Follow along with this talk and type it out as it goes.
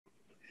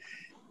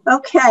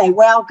Okay,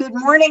 well, good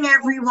morning,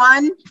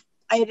 everyone.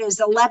 It is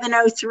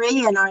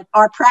 11:03, and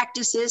our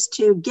practice is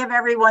to give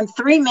everyone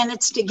 3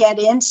 minutes to get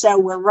in, so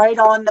we're right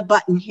on the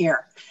button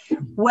here.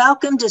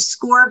 Welcome to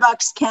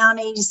Bucks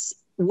County's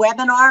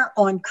webinar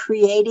on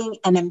creating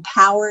an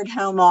empowered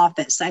home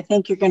office. I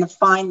think you're going to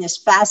find this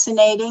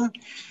fascinating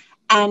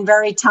and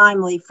very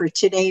timely for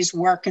today's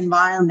work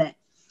environment.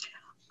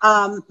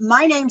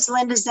 My name's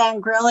Linda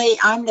Zangrilli.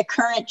 I'm the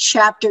current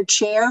chapter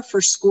chair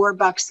for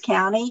Bucks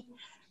County.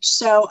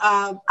 So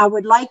I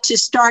would like to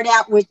start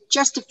out with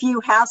just a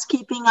few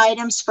housekeeping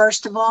items.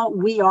 First of all,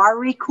 we are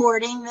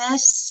recording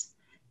this.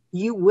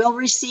 You will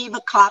receive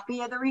a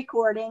copy of the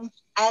recording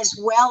as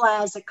well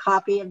as a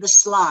copy of the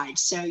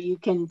slides. So you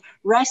can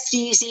rest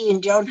easy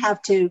and don't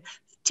have to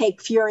take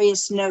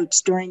furious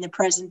notes during the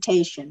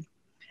presentation.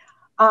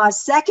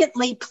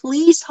 Secondly,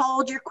 please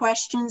hold your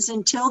questions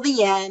until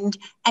the end.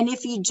 And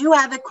if you do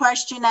have a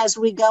question as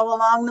we go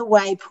along the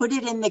way, put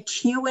it in the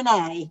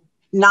Q&A,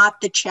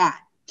 not the chat.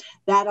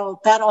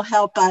 That'll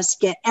help us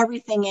get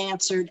everything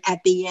answered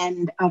at the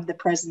end of the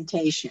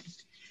presentation.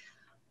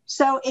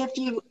 So if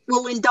you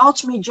will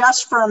indulge me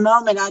just for a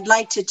moment, I'd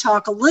like to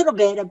talk a little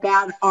bit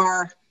about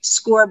our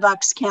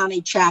Bucks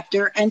County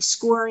chapter and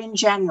SCORE in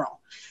general.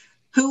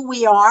 Who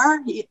we are,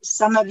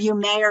 some of you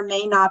may or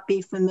may not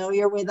be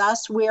familiar with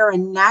us. We are a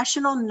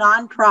national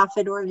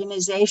nonprofit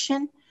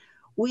organization.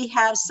 We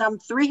have some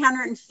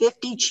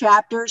 350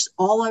 chapters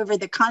all over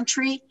the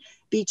country.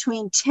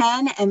 Between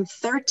 10 and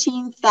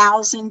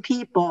 13,000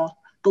 people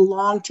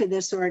belong to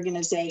this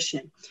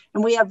organization.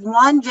 And we have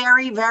one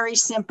very, very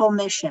simple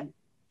mission: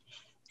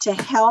 to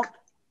help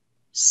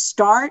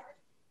start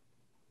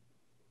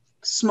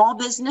small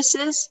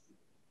businesses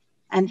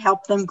and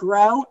help them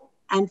grow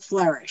and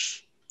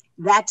flourish.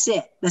 That's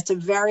it. That's a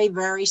very,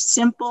 very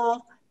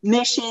simple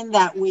mission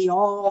that we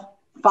all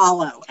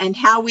follow. And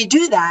how we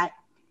do that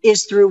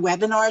is through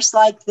webinars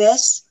like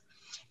this.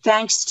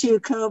 Thanks to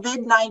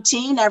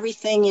COVID-19,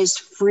 everything is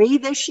free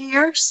this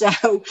year,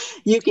 so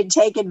you can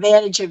take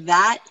advantage of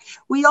that.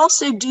 We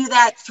also do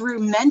that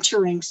through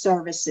mentoring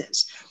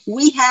services.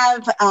 We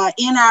have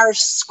in our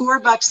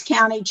Bucks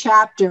County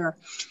chapter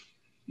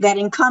that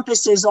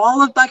encompasses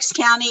all of Bucks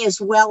County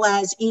as well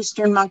as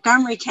Eastern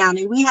Montgomery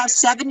County, we have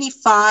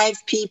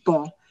 75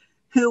 people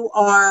who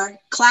are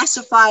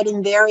classified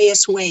in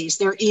various ways.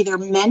 They're either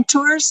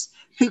mentors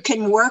who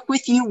can work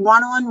with you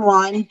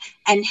one-on-one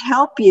and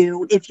help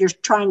you if you're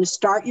trying to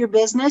start your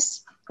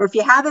business, or if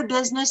you have a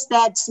business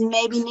that's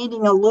maybe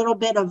needing a little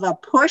bit of a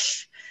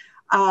push,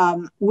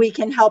 we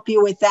can help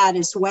you with that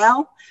as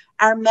well.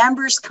 Our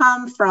members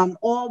come from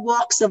all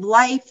walks of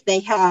life.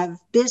 They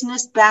have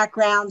business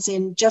backgrounds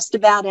in just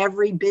about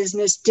every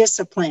business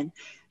discipline.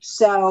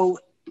 So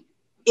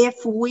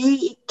if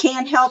we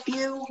can't help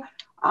you,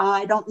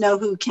 I don't know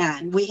who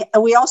can. We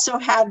also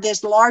have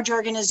this large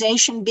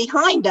organization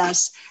behind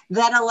us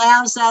that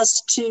allows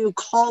us to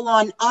call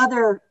on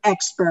other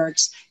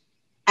experts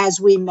as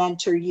we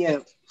mentor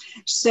you.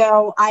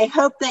 So I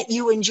hope that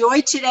you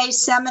enjoyed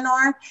today's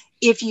seminar.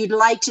 If you'd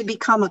like to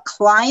become a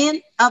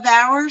client of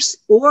ours,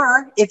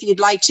 or if you'd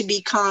like to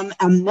become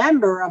a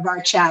member of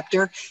our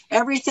chapter,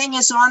 everything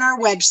is on our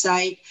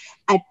website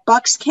at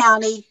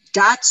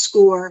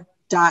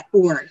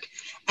buckscounty.score.org.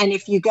 And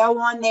if you go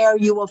on there,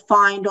 you will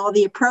find all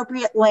the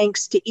appropriate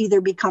links to either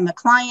become a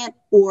client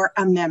or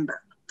a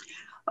member.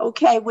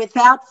 Okay,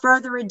 without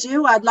further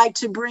ado, I'd like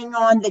to bring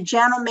on the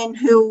gentleman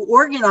who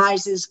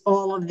organizes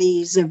all of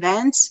these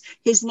events.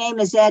 His name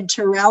is Ed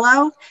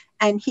Torello,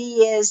 and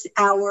he is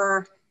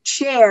our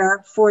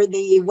chair for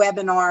the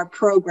webinar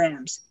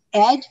programs.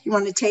 Ed, you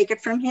want to take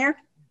it from here?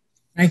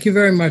 Thank you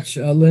very much,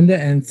 Linda,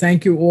 and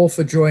thank you all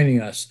for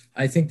joining us.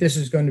 I think this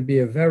is going to be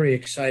a very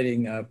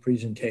exciting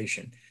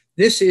presentation.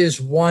 This is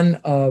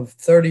one of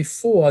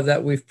 34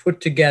 that we've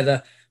put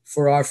together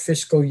for our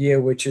fiscal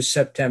year, which is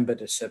September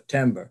to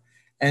September.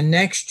 And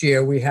next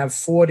year, we have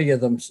 40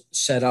 of them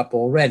set up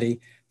already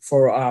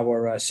for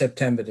our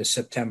September to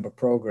September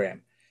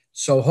program.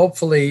 So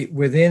hopefully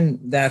within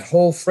that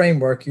whole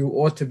framework, you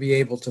ought to be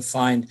able to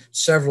find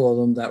several of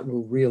them that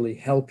will really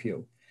help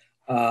you.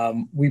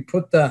 We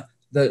put the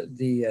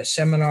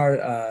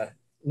seminar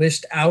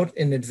list out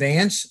in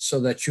advance so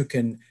that you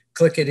can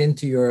click it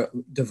into your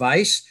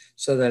device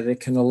so that it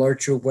can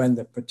alert you when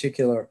the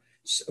particular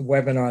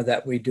webinar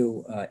that we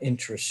do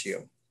interests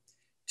you.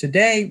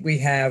 Today we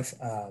have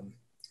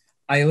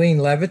Eileen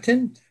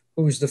Levitin,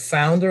 who's the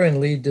founder and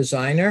lead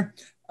designer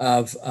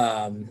of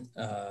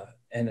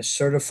and a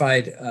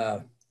certified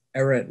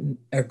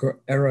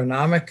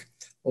aeronomic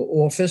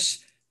office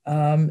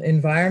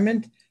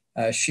environment.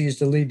 She's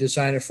the lead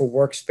designer for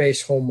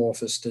Workspace Home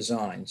Office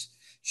Designs.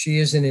 She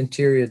is an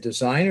interior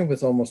designer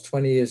with almost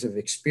 20 years of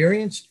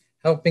experience,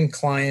 helping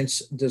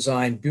clients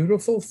design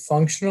beautiful,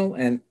 functional,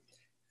 and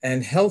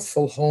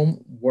healthful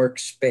home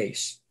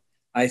workspace.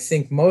 I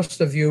think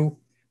most of you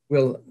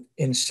will,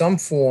 in some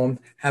form,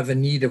 have a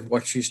need of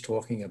what she's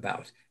talking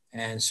about.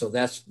 And so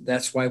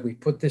that's why we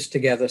put this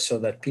together so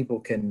that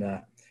people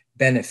can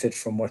benefit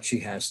from what she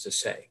has to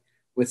say.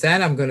 With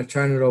that, I'm going to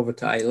turn it over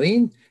to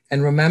Eileen,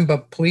 And remember,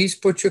 please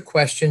put your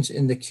questions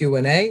in the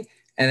Q&A.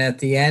 And at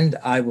the end,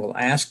 I will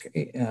ask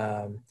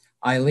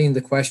Eileen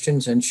the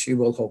questions and she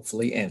will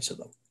hopefully answer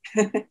them.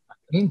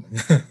 Eileen?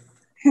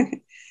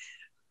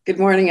 Good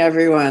morning,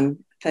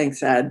 everyone.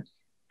 Thanks, Ed.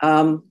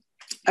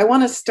 I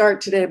want to start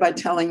today by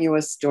telling you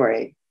a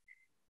story.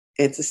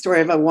 It's a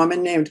story of a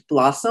woman named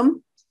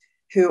Blossom,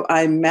 who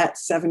I met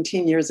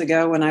 17 years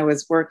ago when I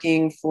was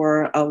working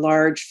for a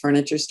large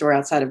furniture store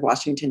outside of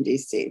Washington,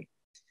 D.C.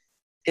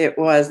 It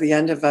was the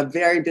end of a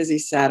very busy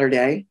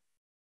Saturday,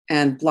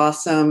 and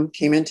Blossom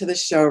came into the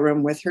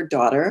showroom with her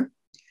daughter.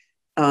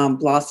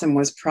 Blossom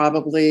was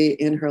probably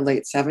in her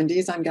late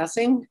 70s, I'm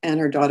guessing, and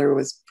her daughter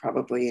was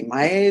probably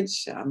my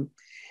age.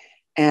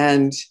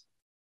 And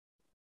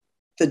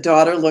the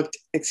daughter looked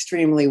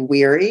extremely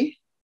weary,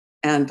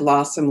 and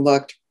Blossom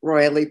looked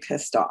royally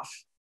pissed off.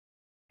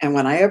 And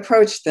when I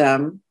approached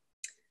them,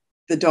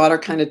 the daughter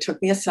kind of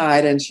took me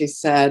aside and she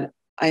said,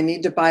 I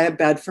need to buy a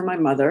bed for my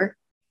mother.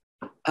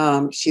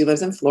 She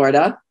lives in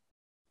Florida,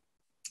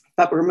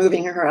 but we're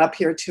moving her up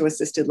here to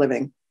assisted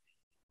living.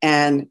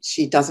 And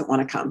she doesn't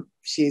want to come.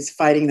 She's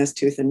fighting this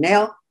tooth and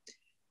nail,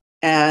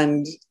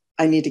 and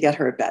I need to get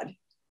her a bed.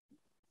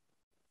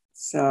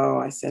 So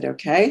I said,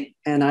 okay.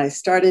 And I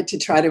started to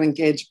try to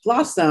engage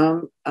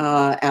Blossom,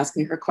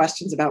 asking her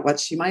questions about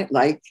what she might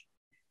like.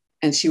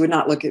 And she would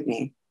not look at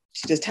me.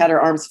 She just had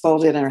her arms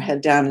folded and her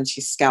head down and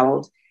she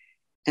scowled.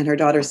 And her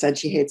daughter said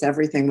she hates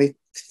everything.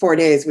 4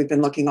 days we've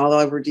been looking all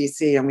over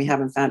DC and we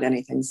haven't found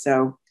anything.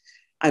 So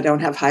I don't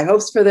have high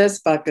hopes for this,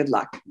 but good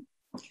luck.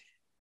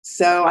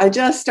 So I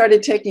just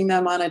started taking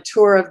them on a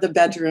tour of the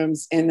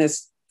bedrooms in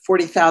this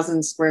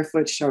 40,000 square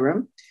foot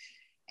showroom.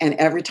 And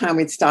every time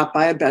we'd stop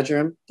by a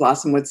bedroom,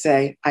 Blossom would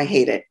say, I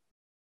hate it.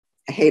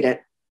 I hate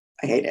it.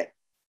 I hate it.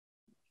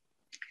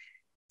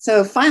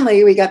 So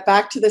finally, we got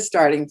back to the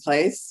starting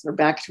place. We're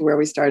back to where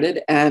we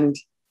started. And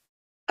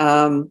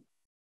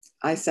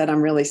I said,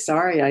 I'm really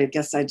sorry. I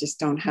guess I just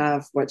don't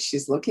have what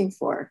she's looking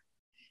for.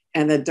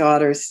 And the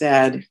daughter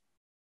said,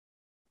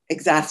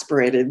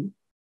 exasperated,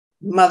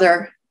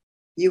 Mother,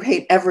 you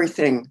hate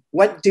everything.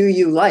 What do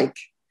you like?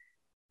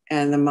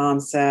 And the mom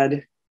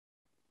said,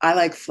 I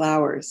like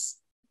flowers.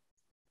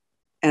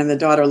 And the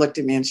daughter looked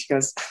at me and she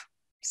goes,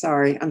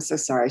 sorry, I'm so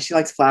sorry. She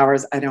likes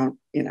flowers. I don't,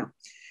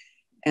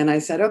 And I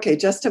said, okay,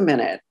 just a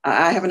minute.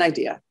 I have an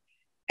idea.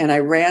 And I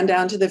ran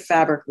down to the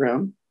fabric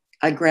room.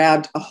 I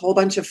grabbed a whole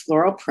bunch of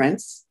floral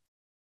prints.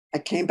 I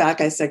came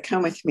back. I said,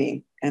 come with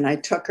me. And I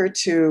took her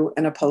to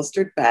an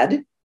upholstered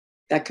bed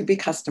that could be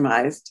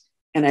customized.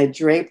 And I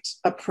draped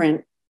a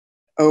print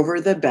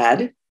over the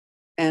bed.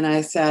 And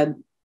I said,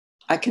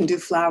 I can do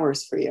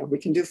flowers for you. We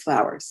can do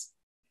flowers.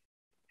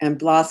 And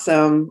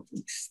Blossom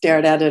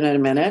stared at it in a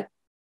minute.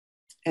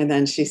 And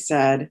then she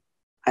said,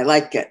 I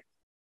like it.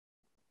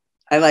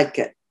 I like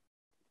it.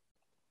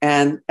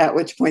 And at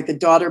which point the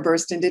daughter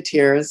burst into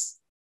tears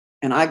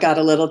and I got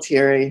a little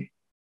teary.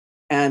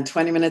 And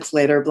 20 minutes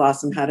later,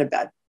 Blossom had a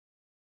bed.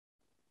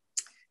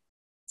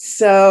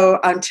 So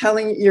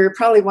you're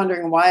probably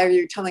wondering, why are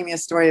you telling me a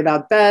story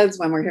about beds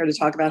when we're here to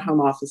talk about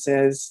home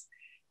offices?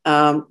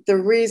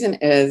 The reason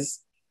is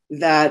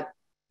that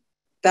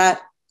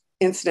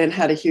incident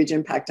had a huge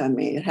impact on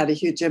me. It had a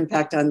huge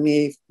impact on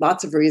me,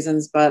 lots of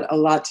reasons, but a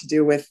lot to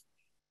do with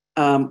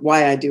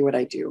why I do what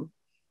I do.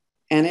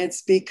 And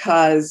it's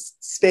because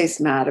space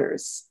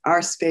matters.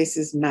 Our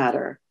spaces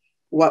matter.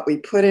 What we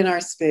put in our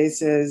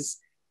spaces,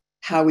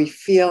 how we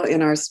feel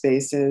in our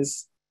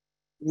spaces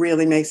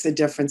really makes a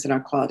difference in our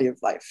quality of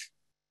life.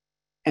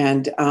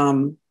 And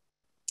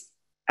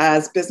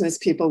as business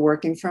people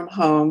working from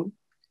home,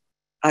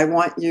 I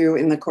want you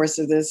in the course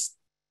of this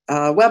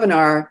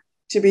webinar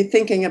to be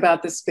thinking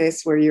about the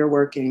space where you're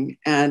working.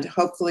 And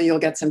hopefully you'll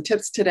get some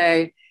tips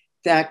today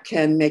that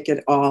can make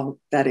it all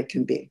that it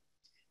can be.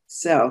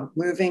 So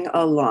moving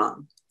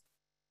along,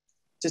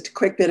 just a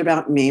quick bit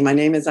about me. My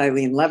name is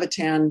Eileen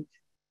Levitan.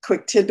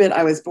 Quick tidbit,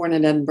 I was born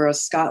in Edinburgh,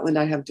 Scotland.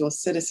 I have dual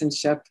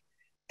citizenship.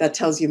 That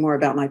tells you more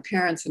about my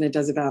parents than it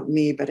does about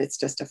me, but it's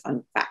just a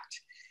fun fact.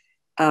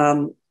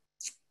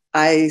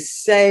 I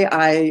say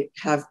I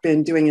have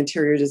been doing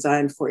interior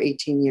design for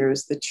 18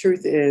 years. The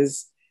truth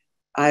is,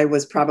 I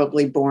was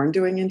probably born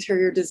doing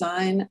interior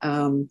design.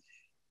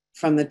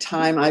 From the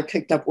time I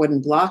picked up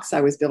wooden blocks,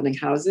 I was building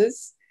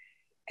houses.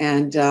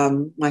 And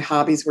my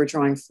hobbies were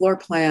drawing floor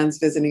plans,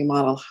 visiting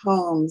model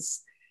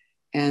homes.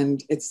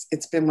 And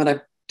it's been what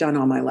I've done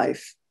all my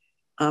life.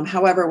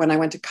 However, when I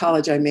went to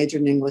college, I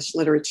majored in English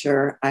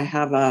literature. I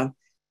have a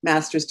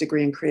master's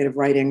degree in creative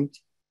writing.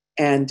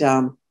 And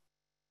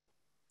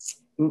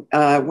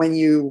when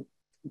you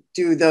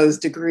do those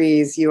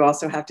degrees, you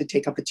also have to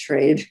take up a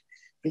trade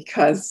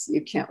because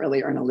you can't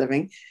really earn a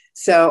living.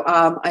 So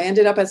I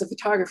ended up as a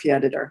photography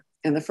editor.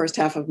 In the first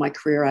half of my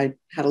career, I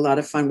had a lot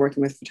of fun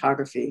working with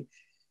photography.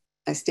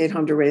 I stayed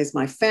home to raise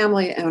my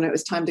family. And when it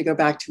was time to go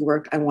back to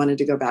work, I wanted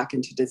to go back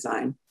into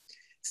design.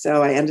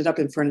 So I ended up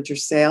in furniture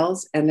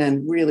sales and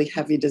then really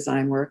heavy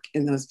design work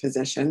in those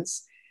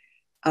positions.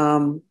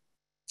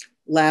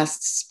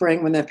 Last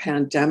spring, when the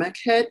pandemic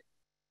hit,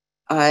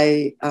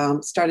 I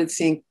started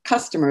seeing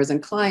customers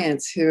and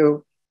clients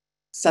who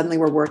suddenly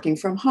were working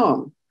from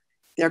home.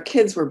 Their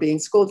kids were being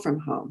schooled from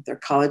home. Their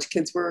college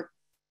kids were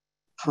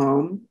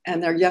home,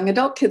 and their young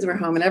adult kids were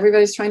home, and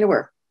everybody's trying to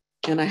work.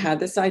 And I had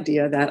this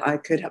idea that I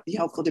could be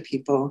helpful to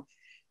people,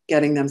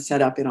 getting them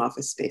set up in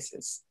office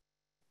spaces.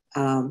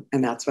 And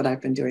that's what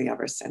I've been doing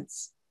ever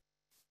since.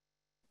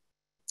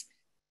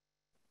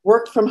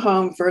 Work from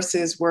home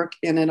versus work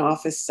in an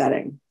office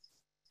setting.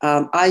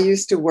 I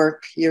used to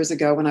work years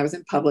ago when I was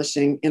in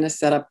publishing in a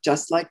setup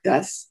just like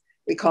this.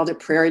 We called it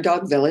Prairie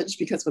Dog Village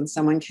because when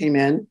someone came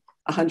in,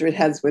 100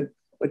 heads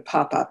would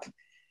pop up.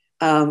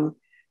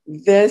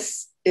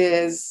 This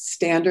is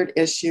standard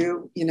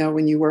issue. You know,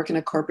 when you work in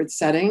a corporate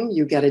setting,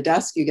 you get a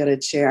desk, you get a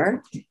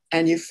chair,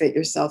 and you fit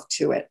yourself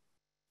to it.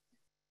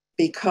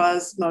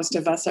 Because most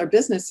of us are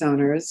business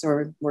owners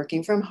or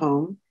working from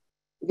home,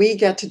 we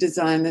get to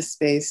design this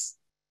space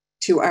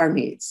to our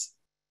needs,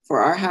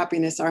 for our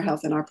happiness, our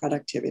health, and our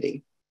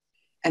productivity.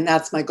 And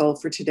that's my goal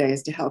for today,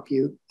 is to help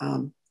you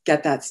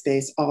get that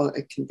space all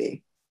it can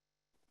be.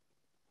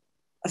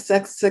 A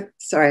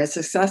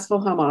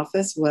successful home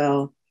office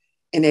will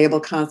enable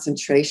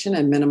concentration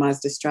and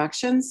minimize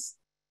distractions,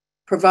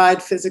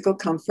 provide physical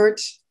comfort,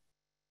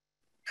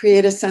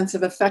 create a sense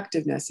of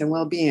effectiveness and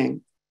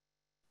well-being,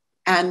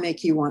 and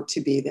make you want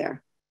to be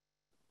there.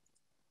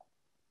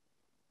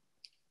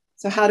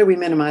 So how do we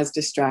minimize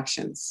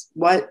distractions?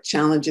 What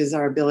challenges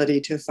our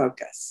ability to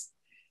focus?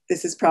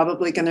 This is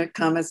probably going to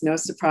come as no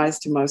surprise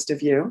to most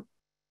of you,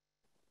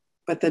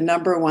 but the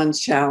number one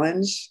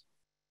challenge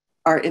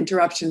are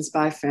interruptions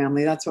by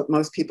family. That's what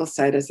most people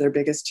cite as their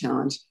biggest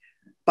challenge.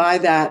 By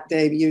that,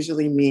 they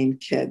usually mean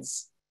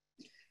kids.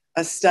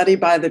 A study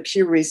by the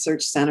Pew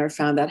Research Center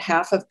found that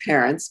half of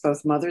parents,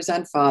 both mothers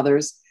and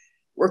fathers,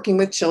 working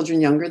with children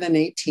younger than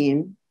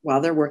 18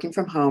 while they're working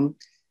from home,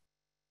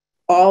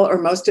 all or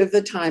most of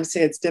the time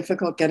say it's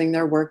difficult getting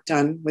their work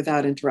done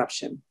without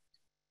interruption.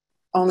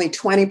 Only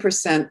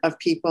 20% of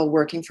people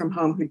working from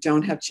home who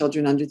don't have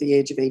children under the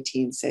age of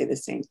 18 say the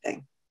same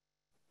thing.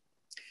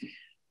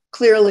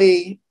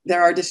 Clearly,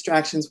 there are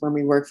distractions when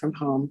we work from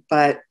home,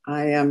 but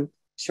I am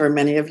sure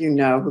many of you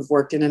know who've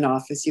worked in an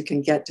office, you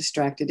can get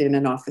distracted in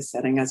an office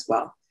setting as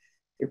well.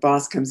 Your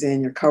boss comes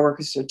in, your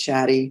coworkers are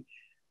chatty.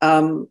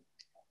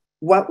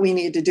 What we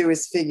need to do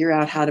is figure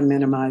out how to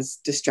minimize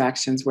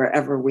distractions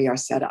wherever we are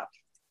set up.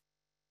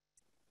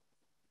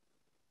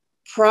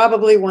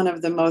 Probably one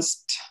of the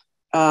most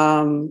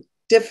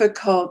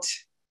difficult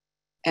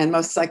and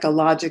most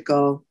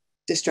psychological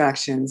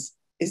distractions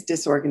is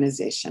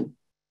disorganization.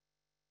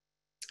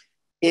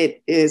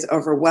 It is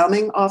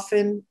overwhelming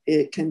often.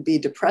 It can be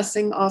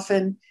depressing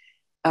often.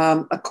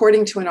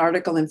 According to an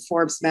article in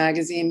Forbes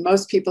magazine,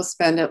 most people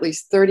spend at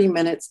least 30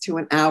 minutes to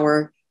an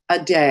hour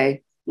a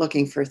day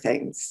looking for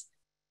things.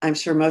 I'm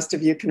sure most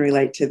of you can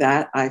relate to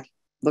that. I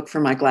look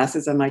for my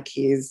glasses and my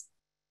keys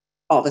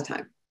all the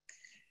time.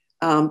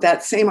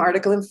 That same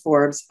article in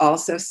Forbes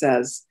also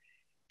says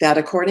that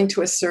according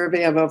to a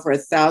survey of over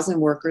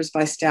 1,000 workers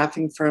by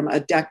staffing firm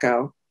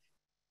Adecco,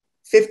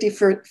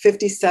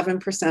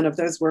 57% of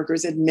those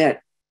workers admit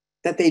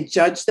that they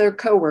judge their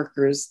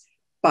coworkers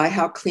by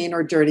how clean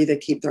or dirty they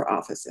keep their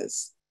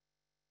offices.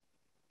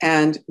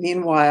 And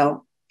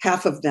meanwhile,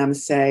 half of them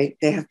say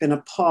they have been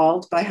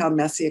appalled by how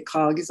messy a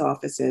colleague's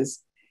office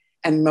is,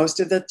 and most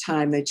of the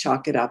time they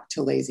chalk it up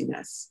to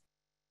laziness.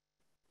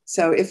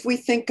 So if we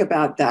think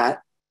about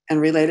that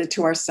and relate it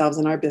to ourselves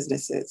and our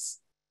businesses,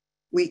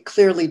 we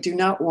clearly do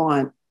not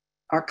want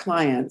our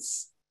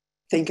clients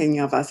thinking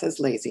of us as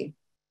lazy.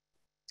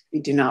 We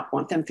do not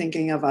want them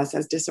thinking of us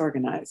as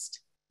disorganized.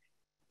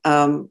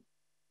 It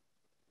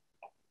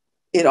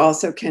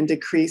also can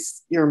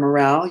decrease your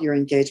morale, your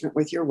engagement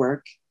with your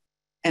work,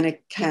 and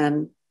it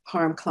can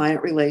harm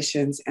client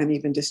relations and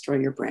even destroy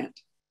your brand.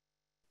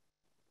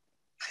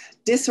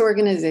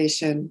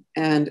 Disorganization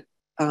and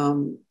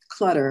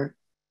clutter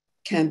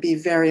can be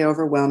very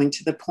overwhelming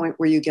to the point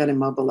where you get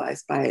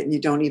immobilized by it and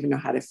you don't even know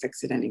how to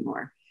fix it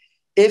anymore.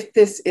 If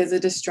this is a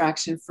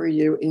distraction for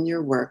you in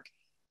your work,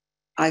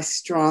 I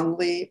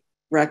strongly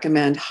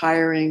recommend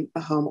hiring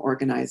a home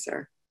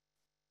organizer.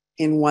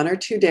 In 1 or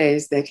 2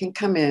 days, they can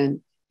come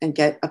in and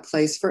get a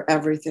place for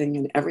everything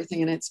and everything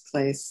in its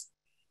place.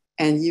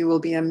 And you will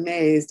be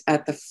amazed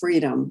at the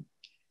freedom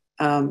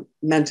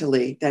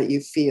mentally that you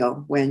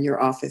feel when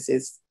your office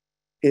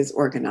is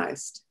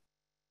organized.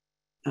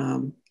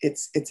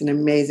 It's an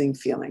amazing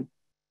feeling.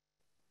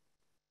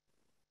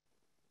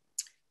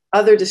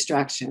 Other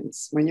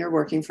distractions when you're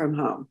working from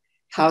home: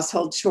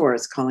 household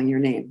chores calling your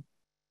name,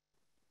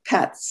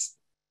 pets.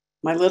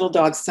 My little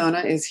dog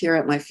Sona is here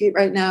at my feet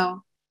right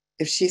now.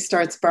 If she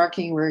starts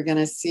barking, we're going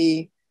to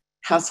see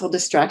household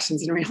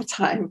distractions in real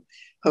time.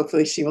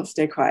 Hopefully she will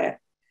stay quiet.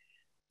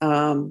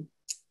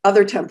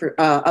 Other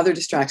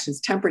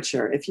distractions: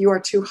 temperature. If you are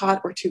too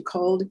hot or too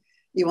cold,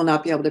 you will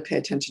not be able to pay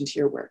attention to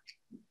your work.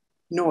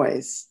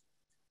 Noise.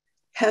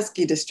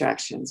 Pesky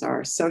distractions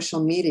are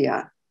social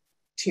media,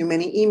 too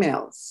many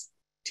emails,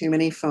 too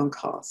many phone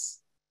calls.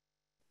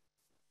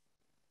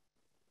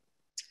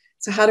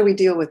 So how do we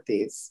deal with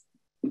these?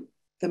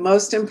 The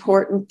most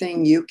important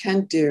thing you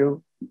can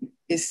do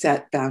is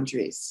set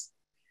boundaries.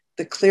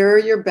 The clearer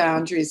your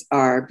boundaries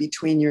are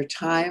between your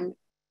time,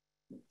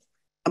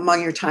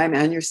 among your time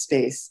and your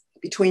space,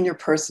 between your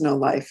personal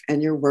life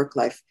and your work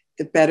life,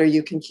 the better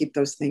you can keep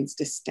those things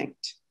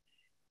distinct.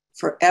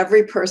 For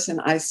every person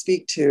I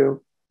speak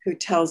to who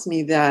tells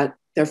me that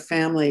their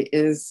family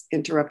is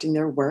interrupting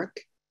their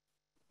work,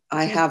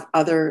 I have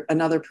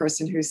another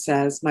person who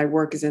says, my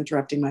work is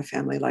interrupting my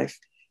family life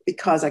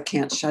because I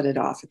can't shut it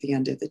off at the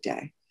end of the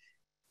day.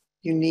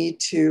 You need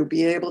to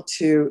be able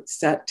to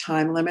set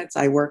time limits.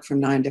 I work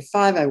from 9 to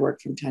 5, I work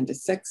from 10 to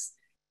 6,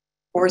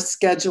 or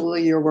schedule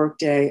your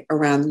workday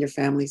around your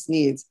family's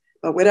needs.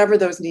 But whatever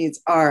those needs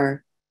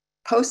are,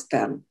 post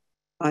them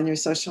on your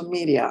social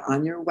media,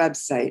 on your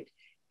website,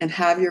 and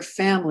have your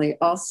family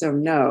also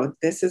know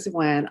this is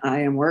when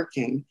I am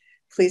working.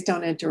 Please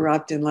don't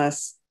interrupt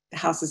unless the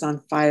house is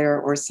on fire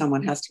or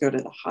someone has to go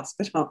to the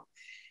hospital.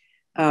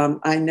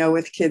 I know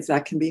with kids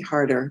that can be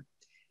harder,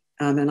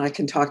 and I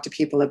can talk to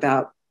people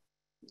about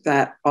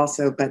that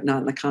also, but not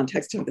in the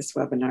context of this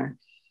webinar.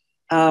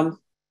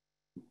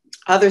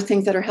 Other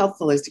things that are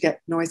helpful is to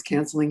get noise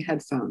canceling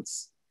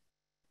headphones,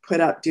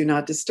 put up do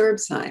not disturb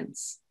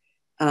signs.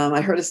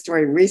 I heard a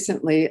story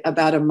recently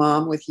about a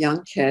mom with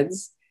young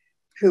kids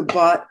who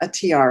bought a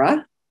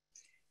tiara,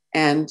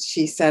 and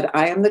she said,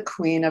 I am the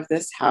queen of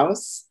this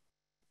house.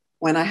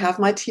 When I have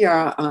my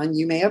tiara on,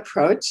 you may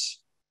approach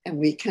and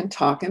we can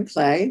talk and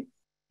play.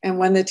 And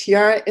when the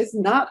tiara is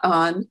not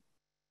on,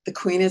 the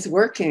queen is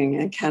working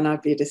and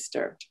cannot be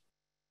disturbed.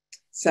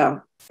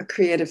 So, a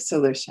creative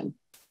solution.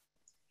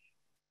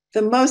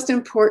 The most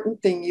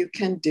important thing you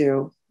can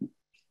do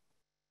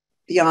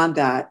beyond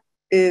that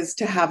is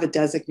to have a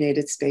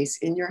designated space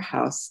in your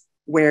house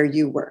where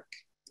you work.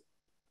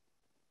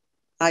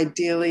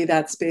 Ideally,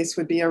 that space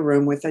would be a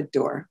room with a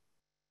door.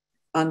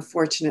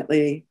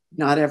 Unfortunately,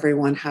 not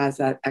everyone has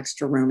that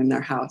extra room in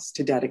their house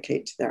to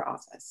dedicate to their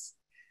office.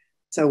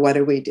 So what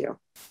do?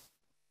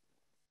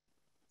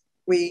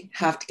 We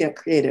have to get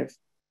creative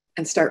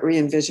and start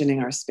re-envisioning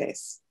our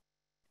space.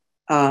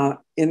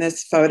 In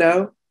this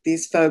photo,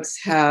 these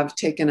folks have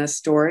taken a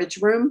storage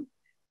room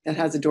that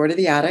has a door to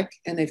the attic,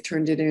 and they've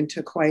turned it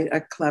into quite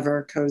a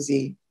clever,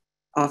 cozy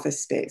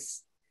office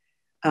space.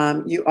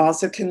 You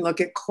also can look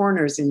at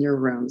corners in your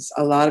rooms.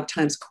 A lot of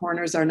times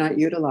corners are not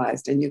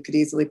utilized, and you could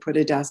easily put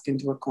a desk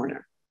into a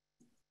corner.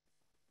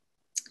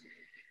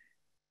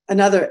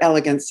 Another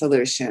elegant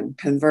solution,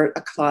 convert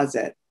a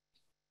closet.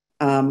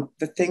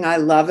 The thing I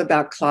love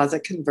about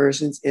closet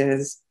conversions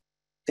is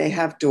they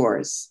have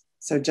doors.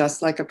 So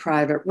just like a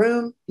private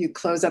room, you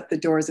close up the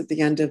doors at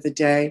the end of the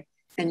day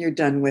and you're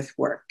done with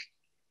work.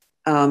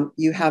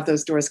 You have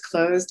those doors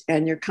closed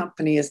and your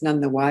company is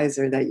none the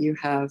wiser that you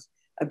have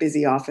a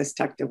busy office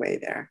tucked away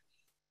there.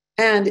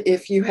 And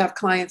if you have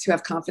clients who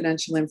have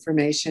confidential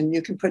information,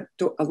 you can put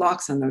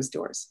locks on those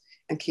doors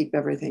and keep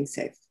everything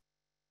safe.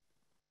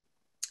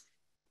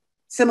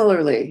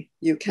 Similarly,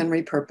 you can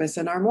repurpose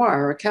an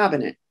armoire or a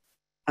cabinet.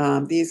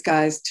 These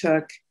guys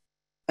took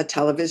a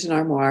television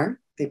armoire,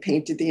 they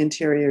painted the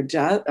interior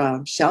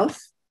shelf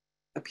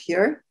up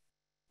here,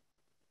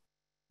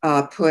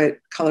 put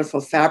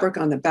colorful fabric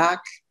on the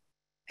back,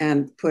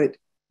 and put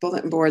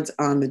bulletin boards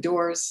on the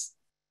doors.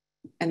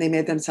 And they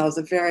made themselves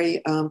a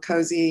very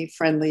cozy,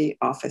 friendly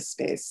office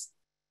space.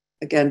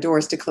 Again,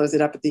 doors to close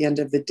it up at the end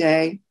of the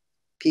day.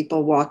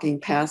 People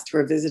walking past who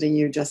are visiting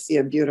you just see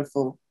a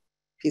beautiful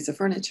piece of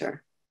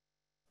furniture.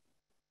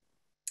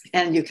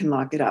 And you can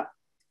lock it up.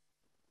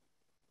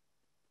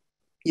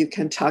 You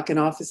can tuck an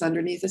office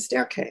underneath a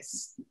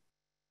staircase.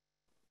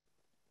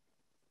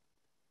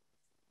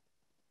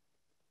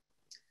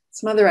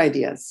 Some other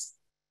ideas.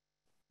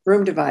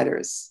 Room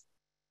dividers.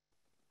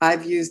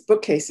 I've used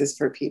bookcases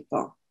for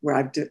people where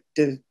I've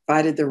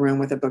divided the room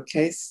with a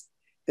bookcase.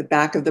 The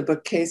back of the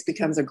bookcase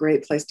becomes a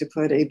great place to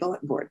put a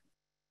bulletin board.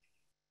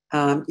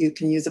 You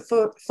can use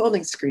a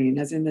folding screen,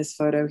 as in this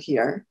photo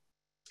here.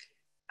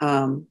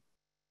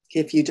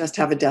 If you just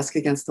have a desk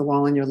against the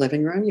wall in your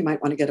living room, you might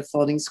want to get a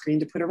folding screen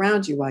to put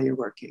around you while you're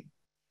working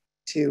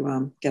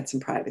to get some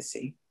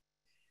privacy.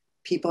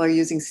 People are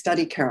using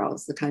study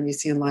carrels, the kind you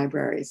see in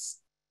libraries.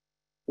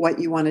 What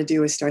you want to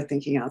do is start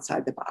thinking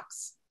outside the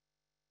box.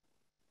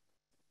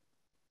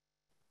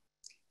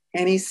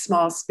 Any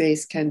small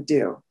space can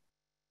do.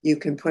 You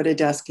can put a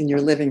desk in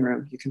your living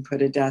room. You can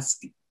put a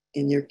desk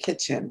in your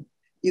kitchen.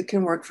 You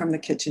can work from the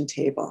kitchen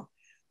table.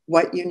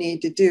 What you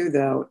need to do,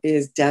 though,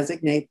 is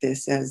designate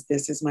this as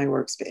this is my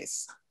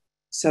workspace,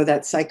 so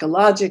that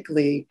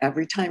psychologically,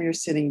 every time you're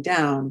sitting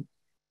down,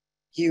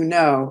 you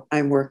know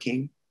I'm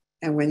working.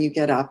 And when you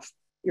get up,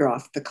 you're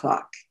off the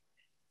clock.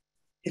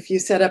 If you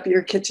set up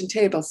your kitchen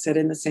table, sit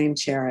in the same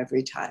chair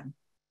every time.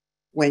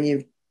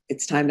 When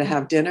it's time to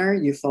have dinner,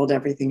 you fold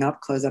everything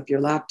up, close up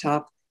your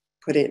laptop,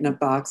 put it in a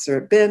box or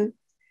a bin,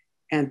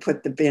 and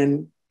put the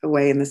bin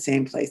away in the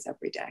same place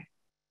every day.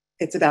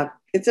 It's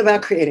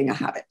about creating a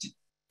habit.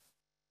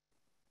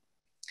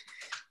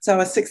 So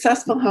a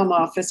successful home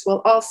office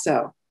will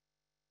also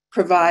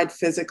provide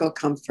physical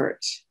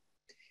comfort.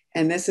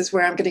 And this is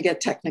where I'm going to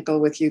get technical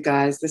with you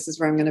guys. This is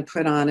where I'm going to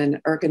put on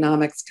an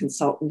ergonomics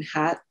consultant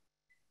hat,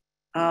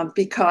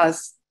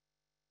 because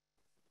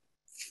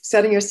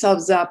setting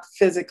yourselves up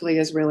physically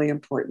is really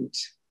important.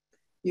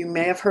 You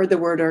may have heard the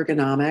word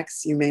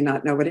ergonomics. You may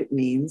not know what it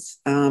means.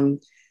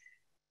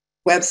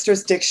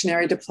 Webster's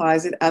dictionary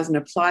defines it as an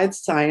applied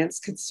science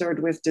concerned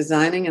with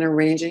designing and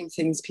arranging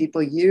things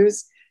people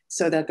use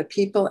so that the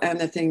people and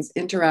the things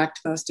interact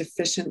most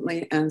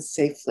efficiently and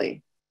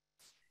safely.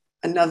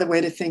 Another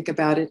way to think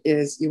about it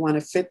is you want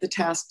to fit the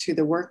task to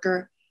the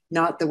worker,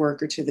 not the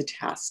worker to the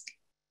task.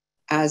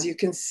 As you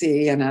can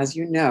see, and as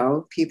you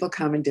know, people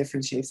come in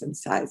different shapes and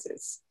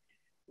sizes.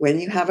 When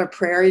you have a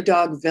prairie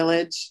dog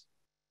village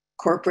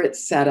corporate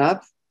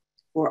setup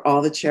where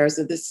all the chairs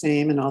are the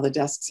same and all the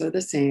desks are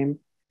the same,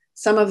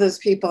 some of those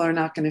people are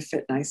not going to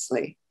fit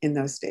nicely in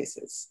those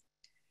spaces.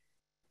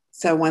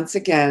 So once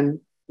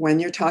again, when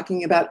you're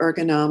talking about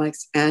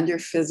ergonomics and your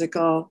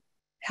physical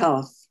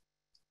health,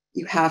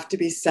 you have to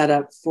be set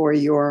up for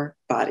your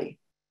body.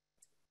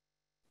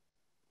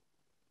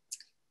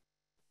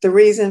 The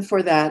reason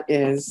for that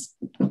is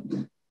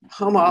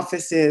home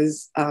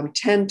offices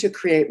tend to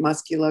create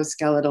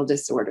musculoskeletal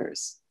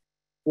disorders.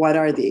 What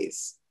are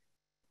these?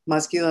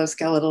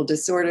 Musculoskeletal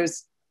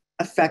disorders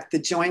affect the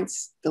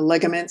joints, the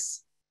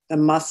ligaments, the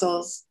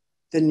muscles,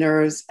 the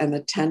nerves, and the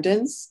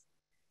tendons,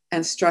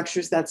 and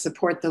structures that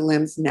support the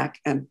limbs, neck,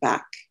 and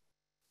back.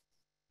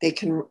 They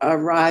can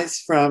arise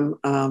from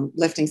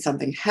lifting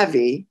something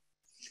heavy,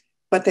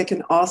 but they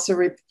can also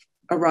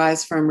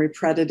arise from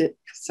repetitive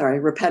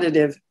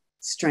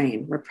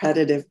strain,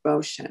 repetitive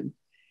motion,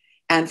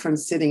 and from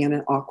sitting in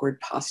an awkward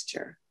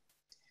posture.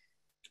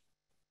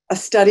 A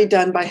study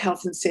done by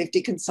health and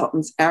safety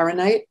consultants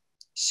Aronite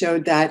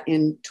showed that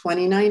in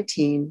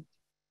 2019,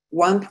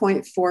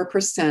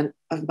 1.4%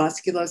 of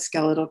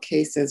musculoskeletal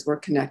cases were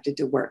connected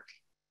to work.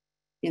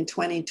 In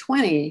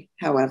 2020,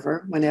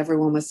 however, when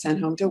everyone was sent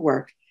home to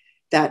work,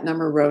 that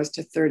number rose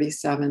to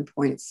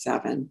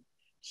 37.7,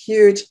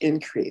 huge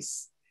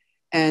increase.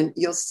 And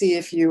you'll see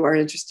if you are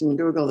interested in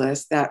Google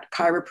this, that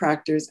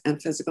chiropractors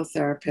and physical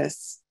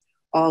therapists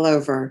all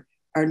over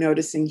are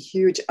noticing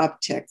huge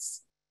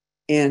upticks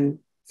in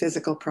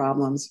physical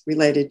problems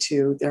related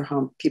to their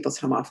people's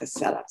home office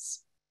setups.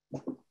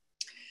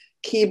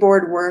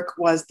 Keyboard work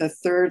was the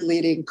third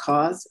leading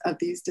cause of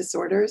these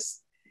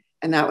disorders,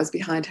 and that was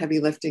behind heavy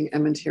lifting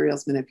and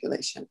materials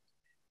manipulation.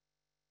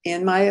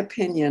 In my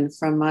opinion,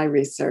 from my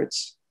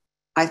research,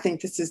 I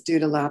think this is due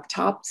to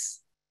laptops.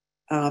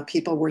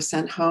 People were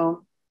sent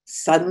home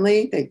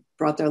suddenly. They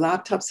brought their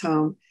laptops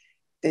home.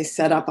 They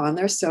set up on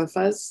their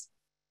sofas,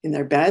 in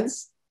their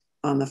beds,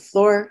 on the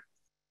floor,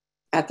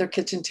 at their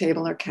kitchen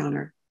table or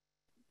counter.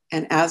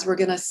 And as we're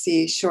going to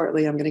see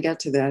shortly, I'm going to get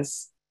to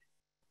this,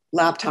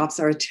 laptops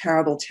are a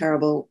terrible,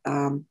 terrible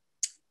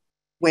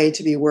way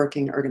to be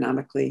working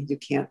ergonomically. You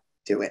can't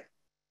do it.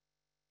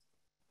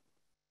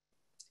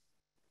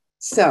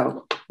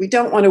 So we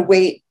don't want to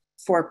wait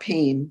for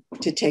pain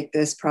to take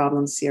this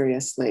problem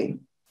seriously.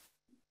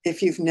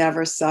 If you've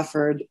never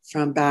suffered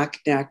from back,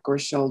 neck, or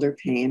shoulder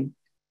pain,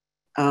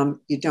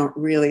 you don't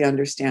really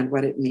understand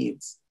what it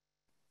means.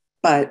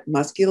 But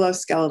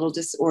musculoskeletal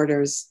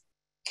disorders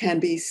can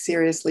be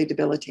seriously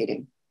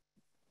debilitating.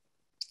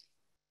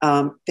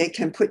 They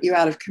can put you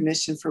out of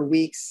commission for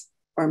weeks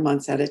or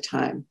months at a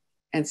time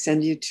and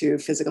send you to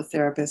physical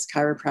therapists,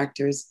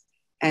 chiropractors,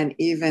 and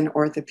even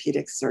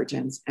orthopedic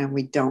surgeons, and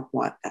we don't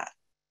want that.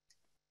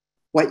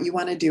 What you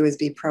want to do is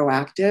be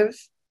proactive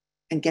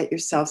and get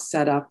yourself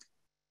set up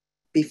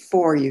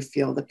before you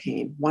feel the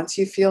pain. Once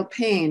you feel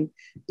pain,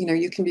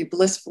 you can be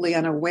blissfully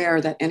unaware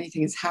that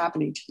anything is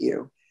happening to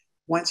you.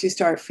 Once you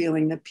start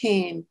feeling the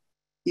pain,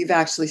 you've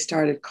actually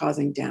started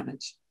causing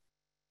damage.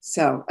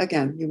 So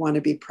again, you want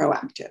to be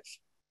proactive.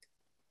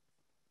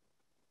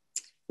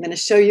 I'm going to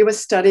show you a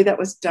study that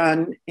was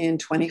done in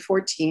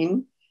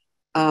 2014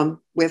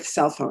 with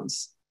cell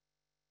phones.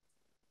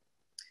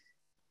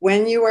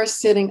 When you are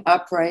sitting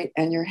upright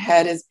and your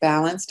head is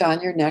balanced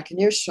on your neck and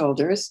your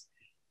shoulders,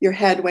 your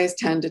head weighs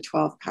 10 to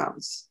 12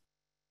 pounds.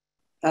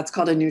 That's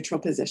called a neutral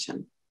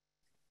position.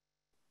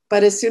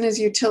 But as soon as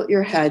you tilt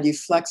your head, you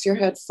flex your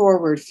head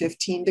forward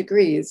 15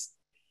 degrees,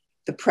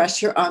 the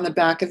pressure on the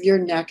back of your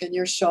neck and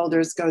your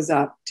shoulders goes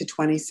up to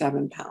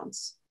 27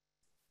 pounds.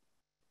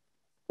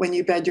 When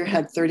you bend your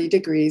head 30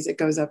 degrees, it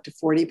goes up to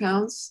 40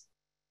 pounds.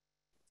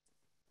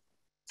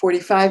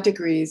 45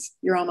 degrees,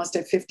 you're almost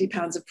at 50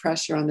 pounds of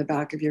pressure on the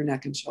back of your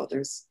neck and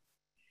shoulders.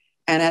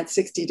 And at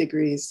 60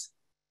 degrees,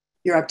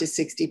 you're up to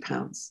 60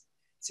 pounds.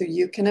 So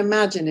you can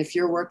imagine if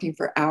you're working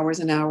for hours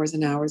and hours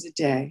and hours a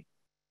day,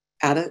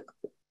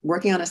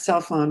 working on a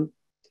cell phone,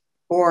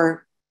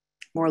 or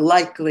more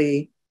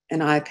likely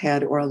an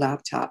iPad or a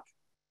laptop,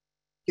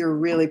 you're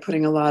really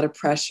putting a lot of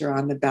pressure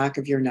on the back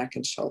of your neck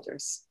and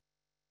shoulders.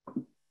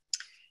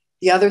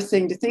 The other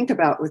thing to think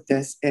about with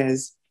this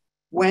is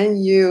when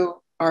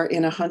you are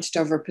in a hunched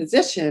over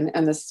position,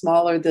 and the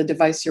smaller the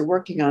device you're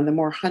working on, the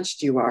more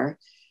hunched you are,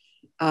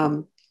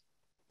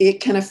 it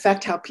can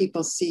affect how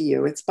people see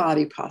you. It's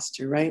body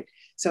posture, right?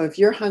 So if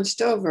you're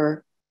hunched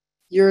over,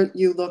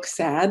 you look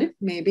sad,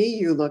 maybe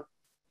you look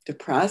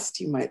depressed,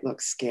 you might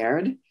look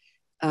scared.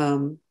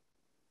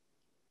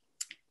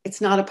 It's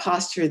not a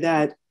posture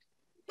that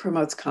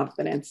promotes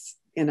confidence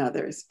in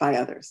others, by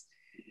others.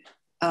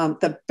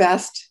 The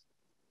best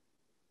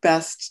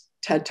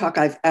TED Talk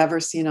I've ever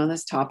seen on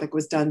this topic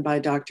was done by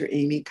Dr.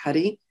 Amy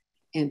Cuddy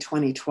in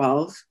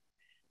 2012.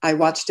 I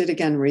watched it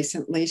again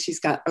recently. She's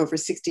got over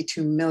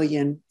 62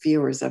 million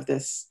viewers of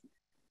this.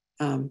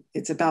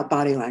 It's about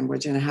body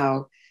language and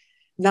how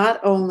not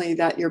only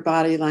that your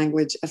body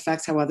language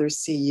affects how others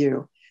see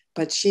you,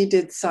 but she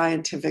did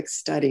scientific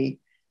study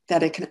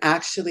that it can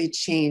actually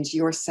change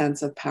your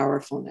sense of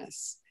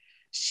powerfulness.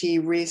 She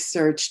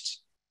researched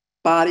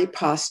body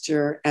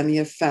posture and the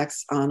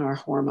effects on our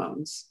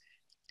hormones,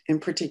 in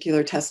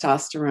particular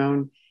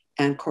testosterone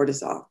and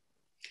cortisol.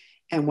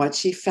 And what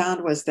she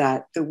found was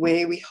that the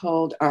way we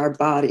hold our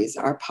bodies,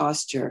 our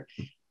posture,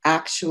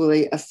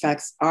 actually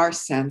affects our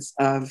sense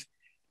of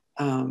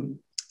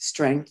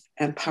strength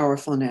and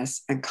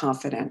powerfulness and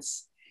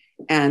confidence,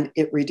 and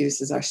it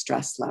reduces our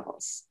stress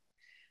levels.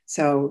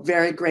 So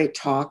very great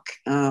talk.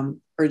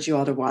 Urge you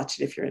all to watch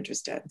it if you're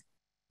interested.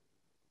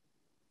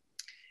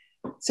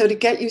 So to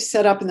get you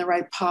set up in the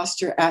right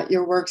posture at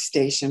your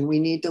workstation, we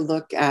need to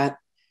look at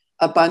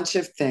a bunch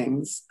of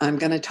things. I'm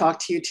going to talk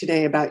to you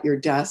today about your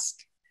desk,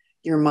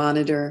 your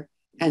monitor,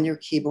 and your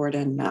keyboard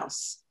and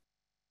mouse.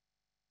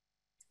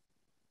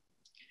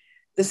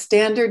 The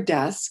standard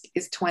desk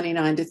is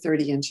 29 to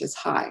 30 inches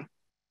high.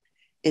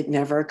 It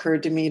never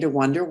occurred to me to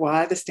wonder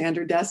why the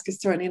standard desk is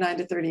 29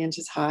 to 30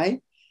 inches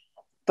high,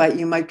 but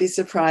you might be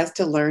surprised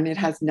to learn it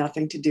has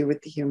nothing to do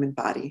with the human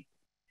body.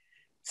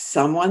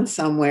 Someone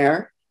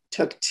somewhere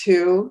took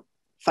two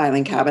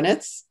filing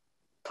cabinets,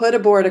 put a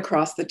board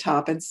across the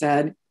top and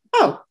said,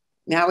 oh,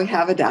 now we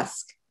have a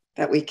desk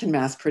that we can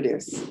mass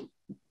produce.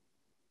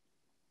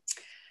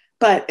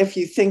 But if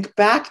you think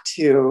back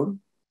to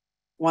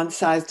one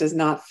size does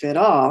not fit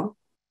all,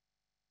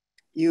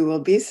 you will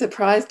be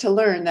surprised to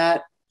learn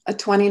that a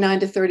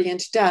 29 to 30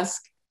 inch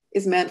desk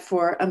is meant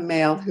for a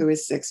male who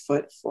is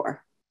 6'4",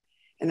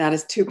 and that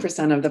is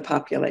 2% of the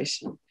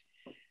population.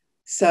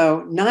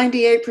 So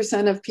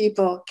 98% of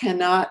people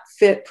cannot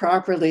fit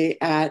properly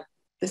at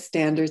the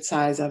standard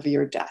size of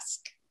your desk.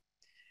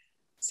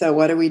 So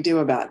what do we do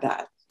about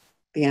that?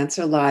 The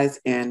answer lies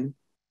in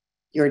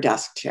your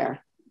desk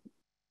chair.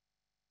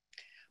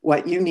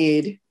 What you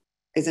need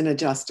is an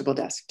adjustable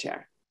desk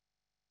chair.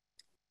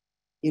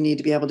 You need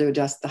to be able to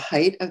adjust the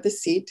height of the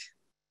seat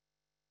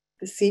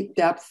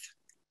depth,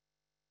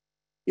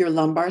 your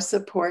lumbar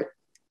support,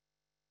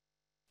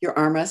 your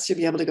armrest should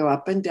be able to go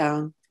up and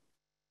down,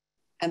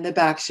 and the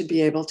back should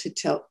be able to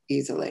tilt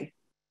easily.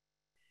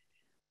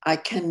 I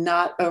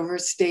cannot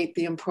overstate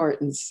the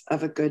importance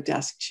of a good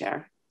desk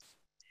chair.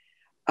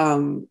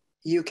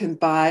 You can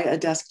buy a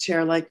desk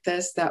chair like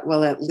this that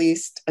will at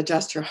least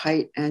adjust your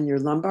height and your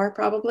lumbar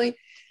probably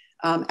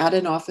at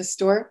an office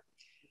store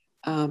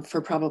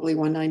for probably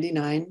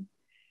 $199.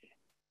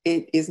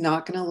 It is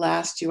not going to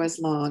last you as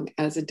long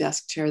as a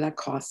desk chair that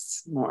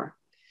costs more.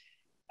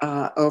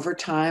 Over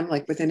time,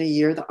 like within a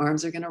year, the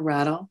arms are going to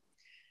rattle.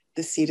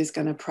 The seat is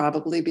going to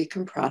probably be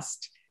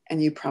compressed,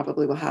 and you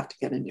probably will have to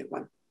get a new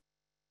one.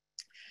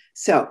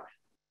 So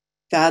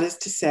that is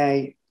to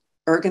say,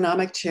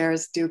 ergonomic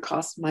chairs do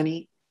cost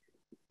money.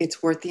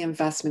 It's worth the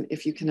investment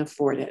if you can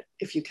afford it,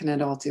 if you can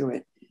at all do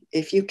it.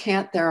 If you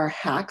can't, there are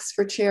hacks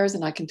for chairs,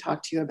 and I can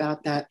talk to you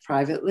about that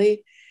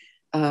privately.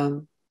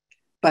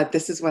 But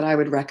this is what I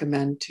would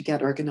recommend to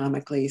get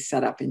ergonomically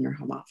set up in your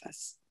home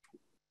office.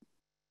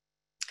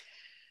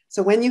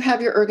 So when you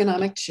have your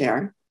ergonomic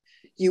chair,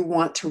 you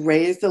want to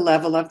raise the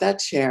level of that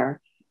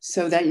chair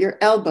so that your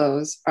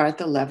elbows are at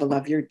the level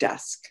of your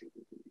desk.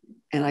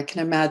 And I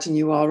can imagine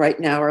you all right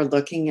now are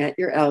looking at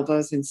your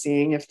elbows and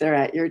seeing if they're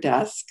at your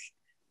desk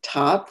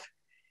top.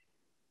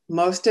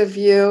 Most of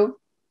you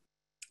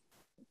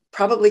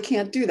probably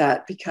can't do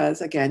that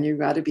because, again, you've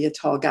got to be a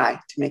tall guy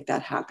to make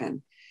that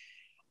happen.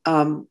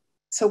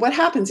 So what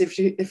happens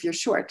if you're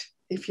short,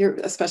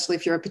 especially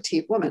if you're a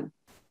petite woman?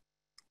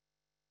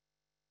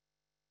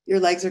 Your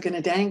legs are going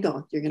to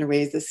dangle. You're going to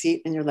raise the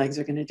seat and your legs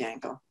are going to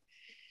dangle.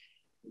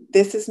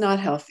 This is not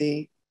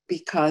healthy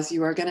because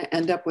you are going to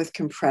end up with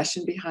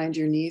compression behind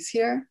your knees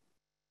here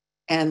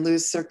and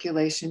lose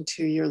circulation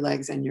to your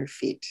legs and your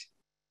feet.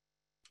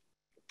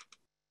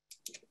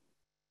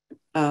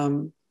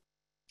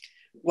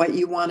 What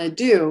you want to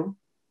do,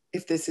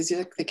 if this is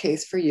the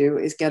case for you,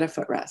 is get a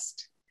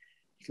footrest.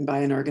 You can buy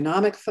an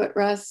ergonomic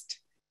footrest,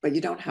 but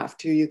you don't have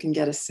to. You can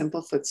get a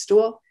simple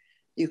footstool.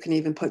 You can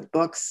even put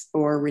books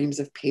or reams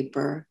of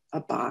paper, a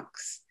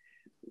box.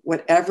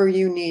 Whatever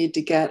you need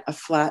to get a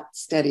flat,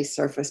 steady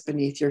surface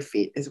beneath your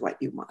feet is what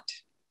you want.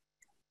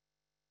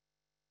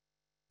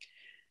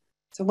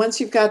 So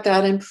once you've got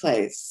that in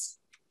place,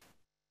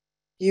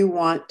 you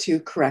want to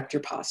correct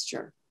your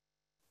posture.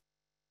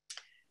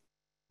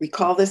 We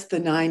call this the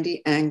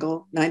 90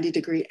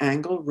 degree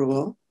angle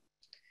rule.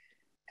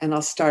 And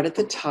I'll start at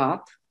the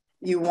top.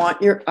 you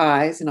want your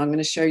eyes, and I'm going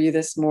to show you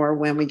this more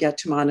when we get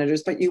to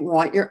monitors, but you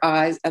want your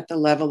eyes at the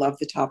level of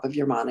the top of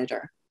your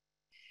monitor.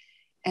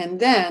 And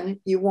then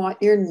you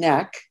want your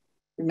neck,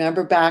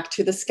 remember back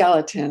to the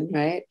skeleton,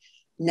 right?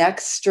 Neck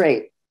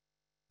straight,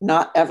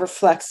 not ever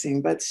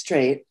flexing, but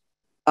straight,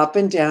 up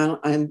and down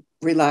and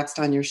relaxed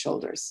on your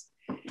shoulders.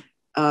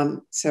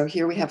 So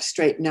here we have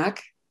straight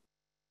neck.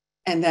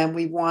 And then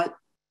we want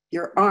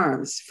your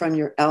arms from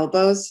your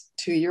elbows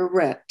to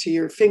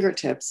your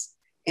fingertips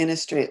in a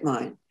straight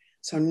line.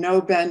 So no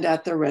bend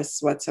at the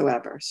wrists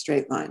whatsoever,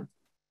 straight line.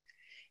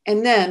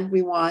 And then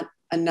we want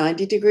a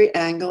 90-degree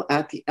angle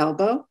at the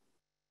elbow,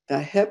 the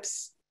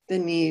hips, the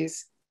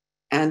knees,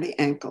 and the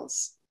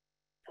ankles.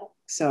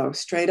 So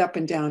straight up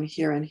and down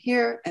here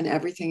and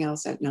everything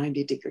else at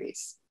 90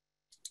 degrees.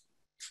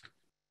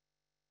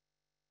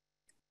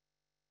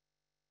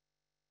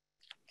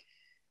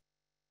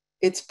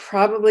 It's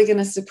probably going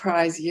to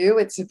surprise you.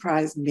 It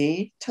surprised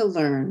me to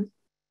learn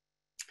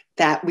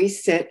that we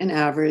sit an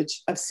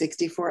average of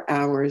 64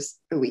 hours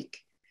a week.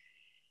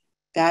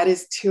 That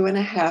is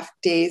 2.5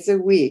 days a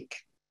week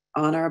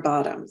on our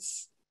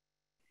bottoms.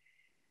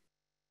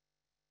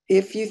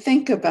 If you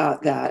think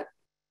about that,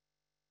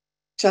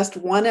 just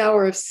 1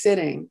 hour of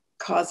sitting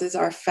causes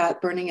our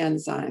fat burning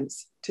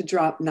enzymes to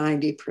drop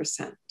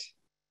 90%.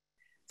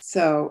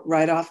 So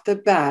right off the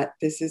bat,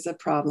 this is a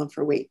problem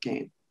for weight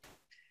gain.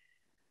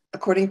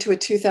 According to a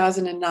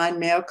 2009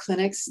 Mayo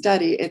Clinic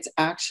study, it's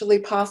actually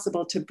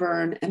possible to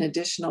burn an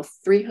additional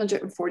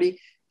 340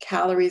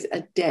 calories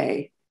a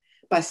day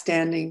by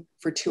standing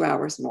for 2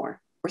 hours more,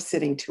 or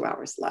sitting 2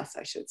 hours less,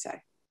 I should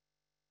say.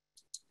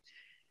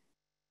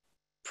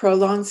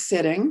 Prolonged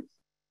sitting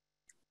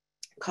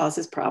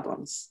causes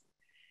problems.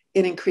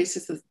 It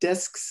increases the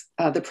discs,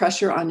 the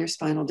pressure on your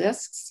spinal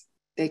discs.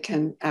 They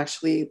can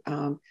actually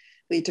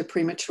lead to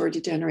premature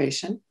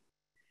degeneration.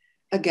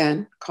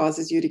 Again,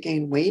 causes you to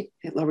gain weight.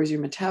 It lowers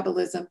your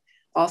metabolism,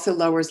 also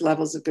lowers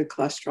levels of good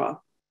cholesterol.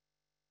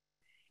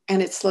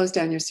 And it slows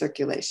down your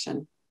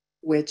circulation,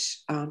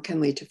 which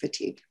can lead to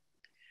fatigue.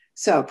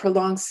 So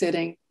prolonged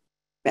sitting,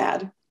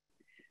 bad.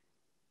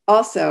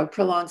 Also,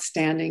 prolonged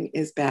standing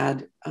is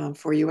bad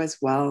for you as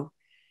well.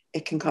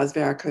 It can cause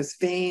varicose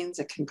veins.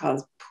 It can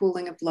cause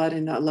pooling of blood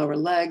in the lower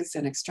legs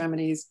and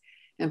extremities,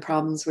 and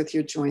problems with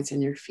your joints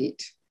and your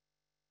feet.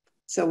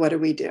 So what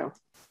do?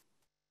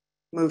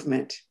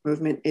 Movement.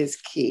 Movement is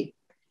key,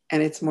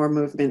 and it's more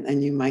movement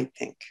than you might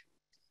think.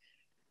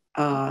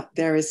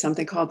 There is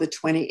something called the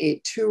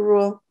 28-2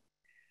 rule.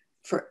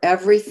 For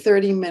every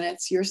 30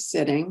 minutes you're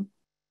sitting,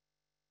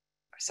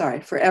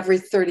 for every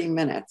 30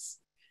 minutes,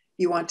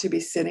 you want to be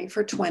sitting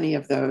for 20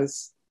 of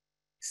those,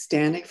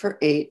 standing for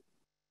 8,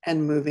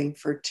 and moving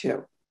for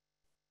 2.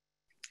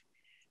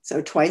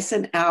 So twice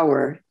an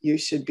hour, you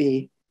should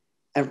be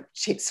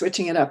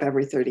switching it up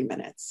every 30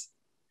 minutes,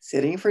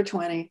 sitting for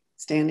 20,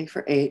 standing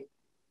for 8,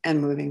 and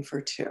moving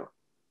for 2.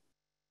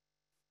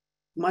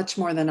 Much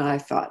more than I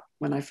thought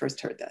when I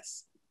first heard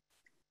this.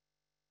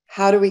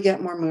 How do we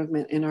get more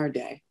movement in our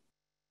day?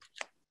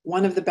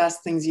 One of the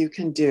best things you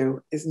can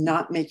do is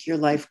not make your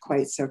life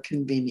quite so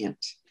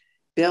convenient.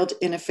 Build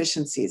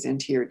inefficiencies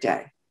into your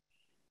day.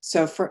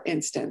 So for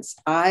instance,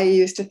 I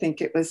used to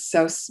think it was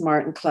so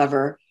smart and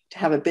clever to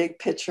have a big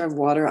pitcher of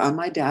water on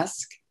my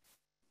desk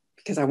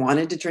because I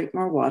wanted to drink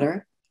more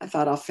water. I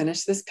thought I'll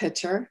finish this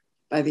pitcher.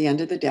 By the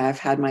end of the day, I've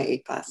had my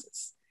 8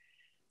 glasses.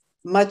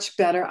 Much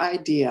better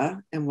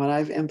idea, and what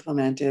I've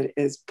implemented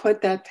is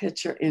put that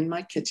pitcher in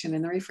my kitchen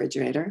in the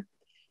refrigerator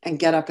and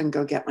get up and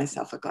go get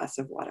myself a glass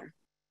of water.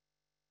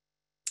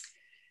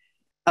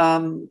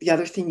 The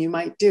other thing you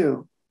might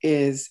do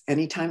is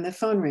anytime the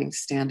phone rings,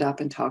 stand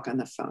up and talk on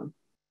the phone.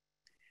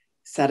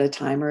 Set a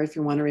timer if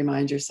you want to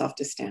remind yourself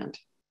to stand.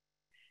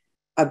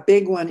 A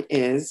big one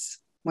is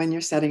when you're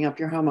setting up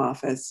your home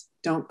office,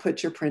 don't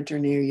put your printer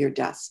near your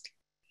desk.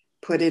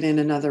 Put it in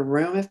another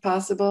room if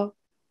possible,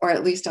 or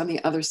at least on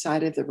the other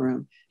side of the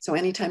room. So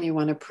anytime you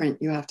want to print,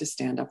 you have to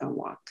stand up and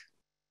walk.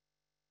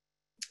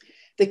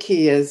 The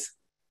key is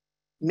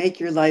make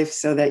your life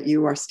so that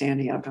you are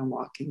standing up and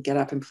walking. Get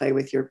up and play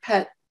with your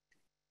pet,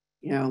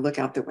 look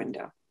out the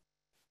window.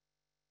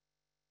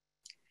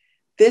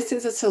 This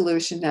is a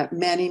solution that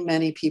many,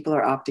 many people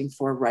are opting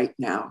for right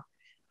now.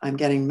 I'm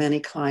getting many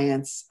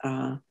clients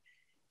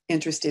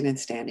interested in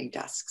standing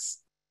desks.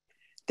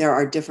 There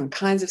are different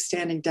kinds of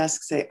standing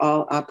desks. They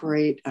all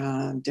operate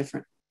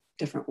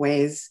different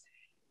ways.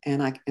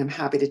 And I am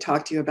happy to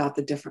talk to you about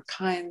the different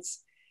kinds,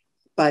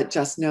 but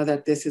just know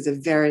that this is a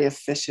very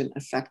efficient,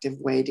 effective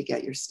way to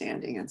get your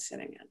standing and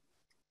sitting in.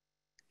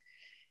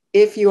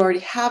 If you already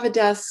have a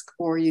desk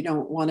or you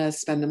don't want to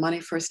spend the money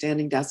for a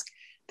standing desk,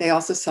 they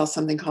also sell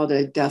something called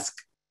a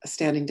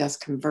standing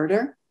desk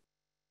converter.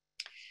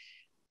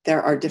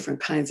 There are different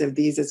kinds of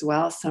these as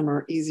well. Some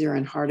are easier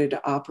and harder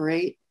to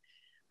operate,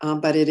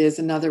 but it is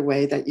another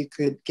way that you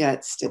could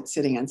get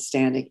sitting and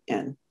standing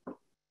in.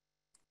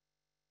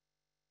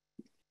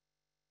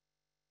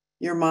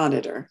 Your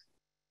monitor.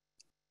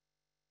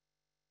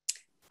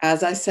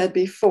 As I said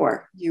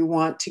before, you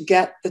want to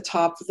get the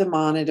top of the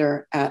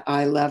monitor at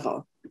eye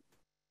level.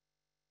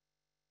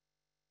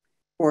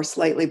 or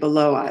slightly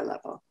below eye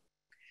level.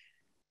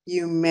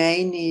 You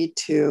may need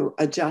to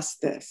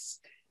adjust this.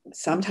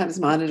 Sometimes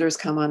monitors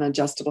come on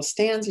adjustable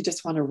stands. You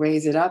just want to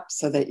raise it up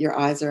so that your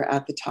eyes are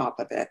at the top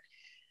of it.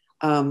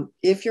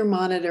 If your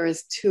monitor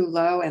is too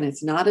low and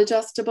it's not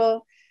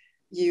adjustable,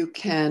 you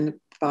can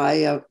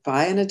buy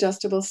an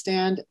adjustable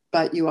stand,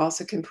 but you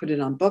also can put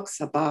it on books,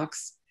 a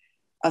box,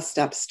 a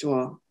step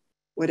stool,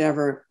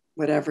 whatever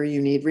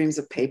you need, reams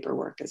of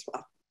paperwork as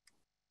well.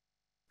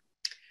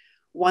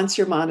 Once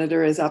your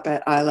monitor is up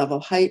at eye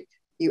level height,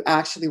 you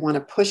actually want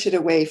to push it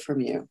away from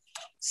you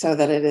so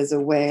that it is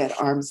away at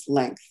arm's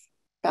length,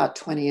 about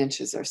 20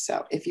 inches or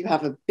so. If you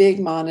have a big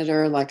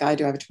monitor, like I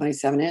do, I have a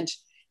 27-inch,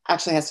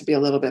 actually has to be a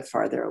little bit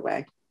farther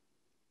away.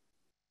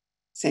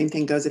 Same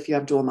thing goes if you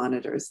have dual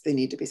monitors, they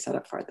need to be set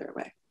up farther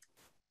away.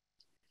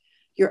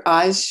 Your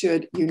eyes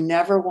you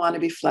never want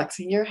to be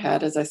flexing your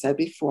head, as I said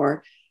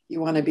before. You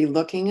want to be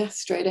looking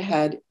straight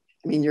ahead.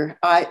 I mean, your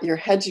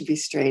head should be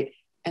straight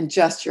and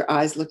just your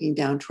eyes looking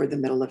down toward the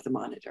middle of the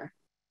monitor,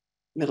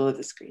 middle of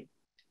the screen.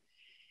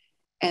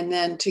 And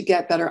then to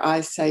get better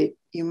eyesight,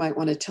 you might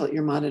want to tilt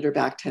your monitor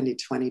back 10 to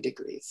 20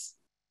 degrees.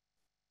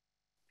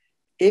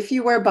 If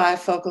you wear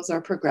bifocals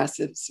or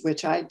progressives,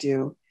 which I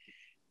do,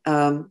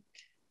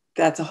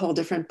 that's a whole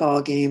different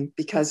ball game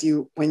because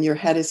when your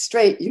head is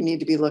straight, you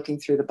need to be looking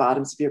through the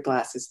bottoms of your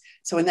glasses.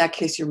 So in that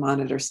case, your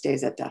monitor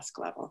stays at desk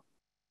level.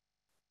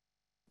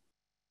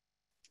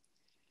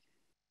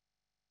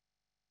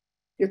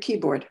 Your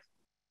keyboard.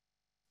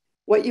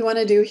 What you want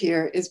to do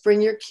here is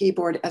bring your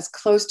keyboard as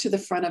close to the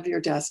front of your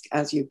desk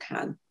as you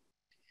can.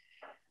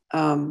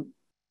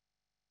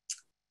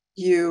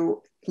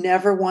 You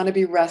never want to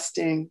be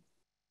resting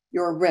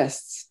your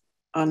wrists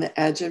on the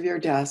edge of your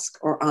desk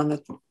or on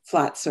the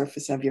flat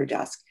surface of your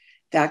desk.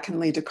 That can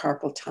lead to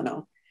carpal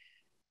tunnel.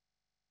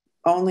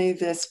 Only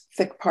this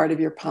thick part of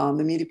your palm,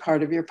 the meaty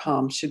part of your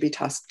palm, should be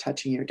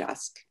touching your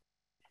desk.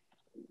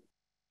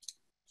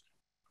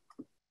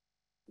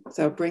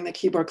 So bring the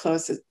keyboard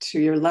close to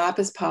your lap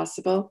as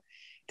possible.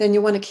 Then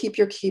you want to keep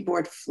your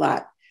keyboard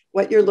flat.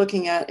 What you're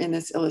looking at in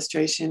this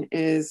illustration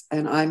is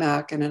an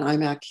iMac and an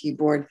iMac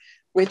keyboard,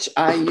 which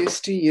I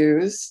used to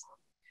use.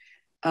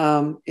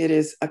 It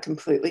is a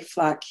completely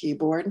flat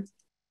keyboard.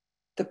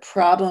 The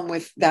problem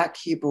with that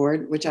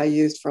keyboard, which I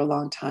used for a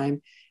long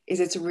time, is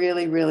it's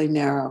really, really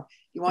narrow.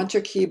 You want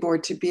your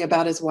keyboard to be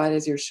about as wide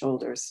as your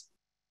shoulders.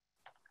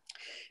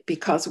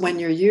 Because when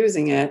you're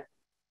using it,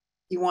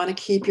 you want to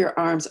keep your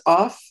arms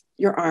off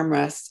your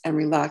armrests and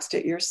relaxed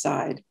at your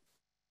side.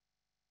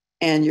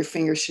 And your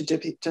fingers should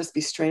just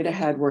be straight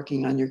ahead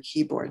working on your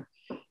keyboard.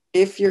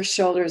 If your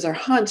shoulders are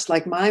hunched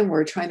like mine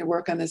were trying to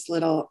work on this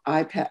little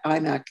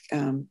iMac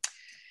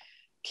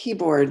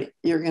keyboard,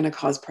 you're going to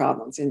cause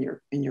problems in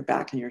your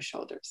back and your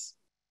shoulders,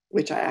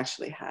 which I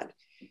actually had.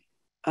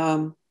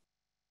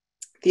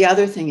 The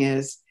other thing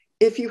is,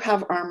 if you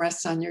have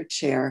armrests on your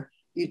chair,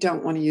 you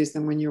don't want to use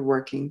them when you're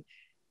working.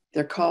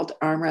 They're called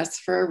armrests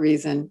for a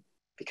reason,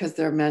 because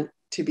they're meant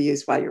to be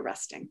used while you're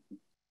resting.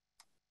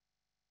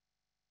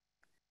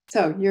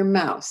 So your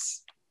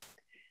mouse.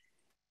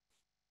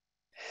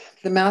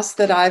 The mouse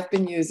that I've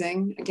been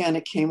using, again,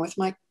 it came with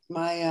my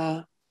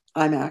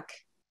iMac,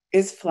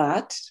 is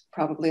flat.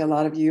 Probably a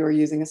lot of you are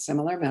using a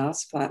similar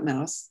mouse, flat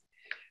mouse.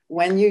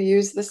 When you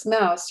use this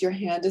mouse, your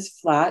hand is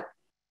flat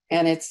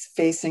and it's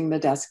facing the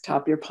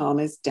desktop. Your palm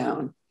is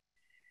down.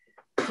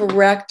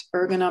 Correct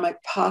ergonomic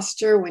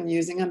posture when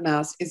using a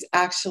mouse is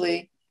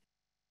actually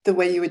the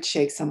way you would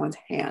shake someone's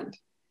hand.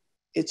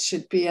 It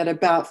should be at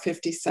about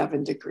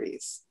 57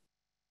 degrees.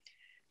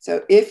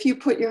 So if you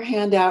put your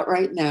hand out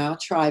right now,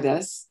 try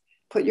this.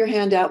 Put your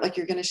hand out like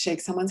you're going to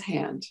shake someone's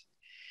hand.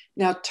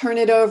 Now turn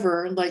it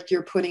over like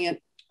you're putting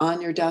it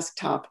on your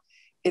desktop.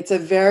 It's a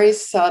very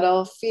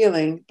subtle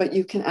feeling, but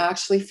you can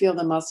actually feel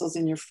the muscles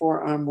in your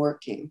forearm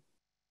working.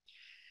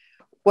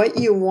 What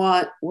you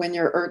want when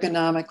you're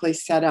ergonomically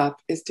set up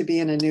is to be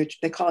in a neutral,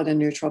 they call it a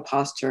neutral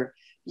posture,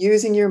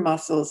 using your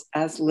muscles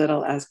as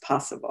little as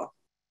possible.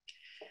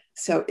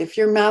 So if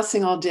you're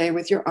mousing all day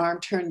with your arm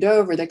turned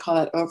over, they call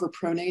that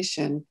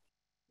overpronation,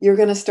 you're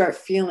going to start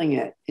feeling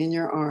it in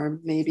your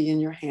arm, maybe in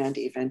your hand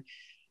even.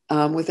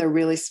 With a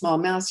really small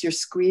mouse, you're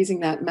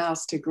squeezing that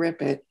mouse to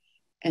grip it,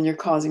 and you're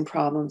causing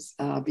problems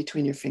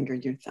between your finger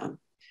and your thumb.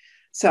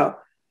 So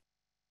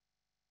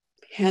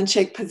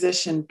handshake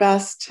position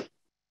best.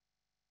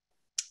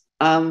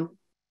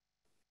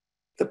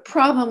 The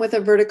problem with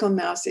a vertical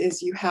mouse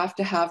is you have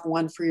to have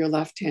one for your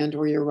left hand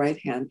or your right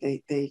hand.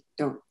 They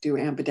don't do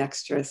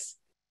ambidextrous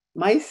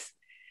mice.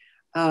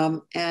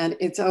 And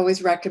it's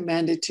always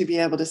recommended to be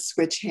able to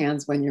switch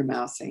hands when you're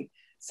mousing.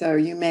 So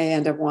you may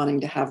end up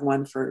wanting to have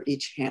one for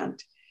each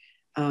hand.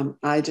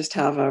 I just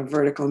have a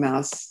vertical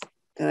mouse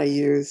that I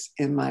use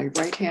in my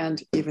right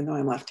hand, even though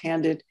I'm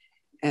left-handed,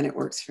 and it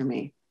works for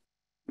me.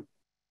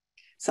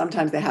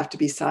 Sometimes they have to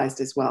be sized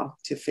as well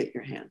to fit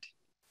your hand.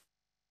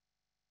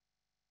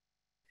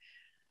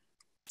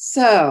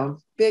 So,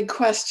 big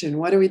question,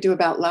 what do we do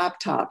about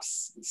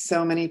laptops?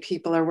 So many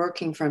people are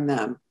working from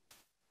them.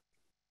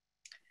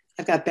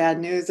 I've got bad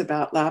news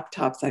about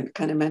laptops. I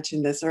kind of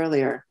mentioned this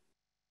earlier.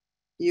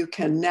 You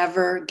can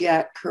never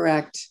get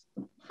correct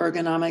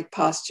ergonomic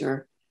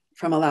posture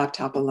from a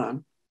laptop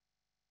alone.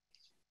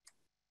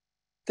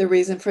 The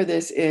reason for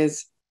this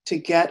is to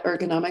get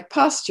ergonomic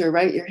posture,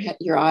 right?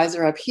 Your eyes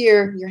are up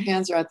here, your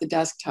hands are at the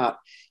desktop.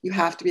 You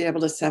have to be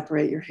able to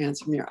separate your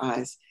hands from your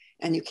eyes,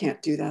 and you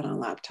can't do that on a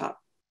laptop.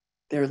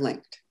 They're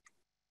linked.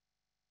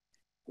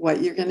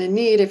 What you're going to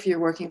need if you're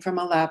working from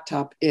a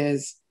laptop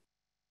is,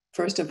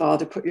 first of all,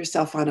 to put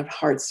yourself on a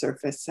hard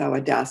surface, so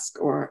a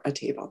desk or a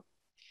table.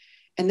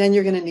 And then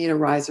you're going to need a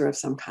riser of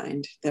some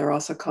kind. They're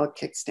also called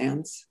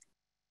kickstands.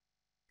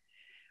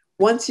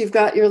 Once you've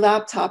got your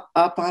laptop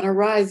up on a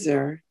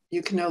riser,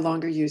 you can no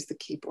longer use the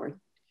keyboard.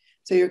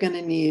 So you're going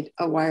to need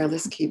a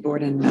wireless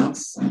keyboard and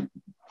mouse.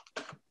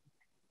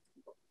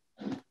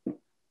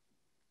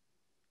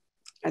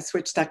 I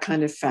switched that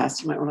kind of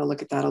fast. You might want to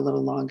look at that a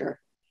little longer.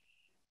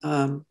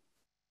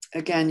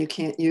 Again, you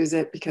can't use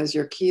it because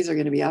your keys are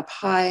going to be up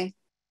high.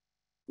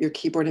 Your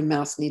keyboard and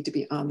mouse need to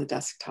be on the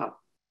desktop.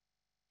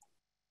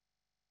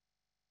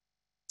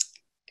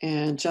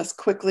 And just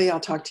quickly, I'll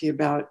talk to you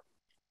about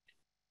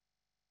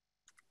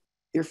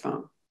your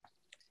phone.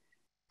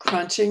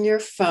 Crunching your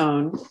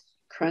phone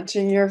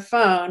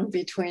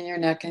between your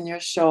neck and your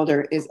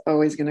shoulder is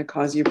always going to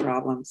cause you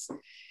problems.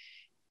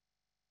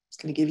 It's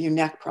going to give you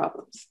neck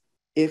problems.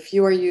 If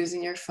you are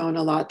using your phone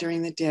a lot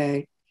during the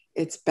day,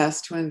 it's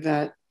best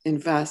to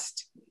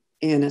invest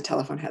in a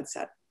telephone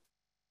headset.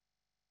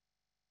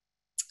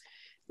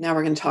 Now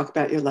we're going to talk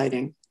about your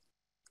lighting.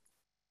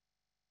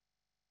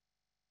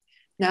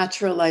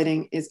 Natural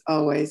lighting is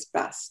always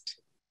best.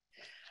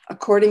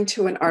 According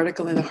to an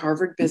article in the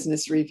Harvard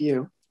Business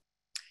Review,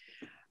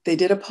 they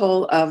did a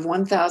poll of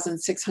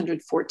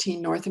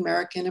 1,614 North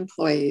American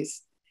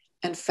employees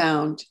and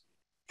found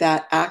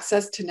that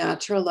access to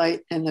natural light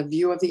and the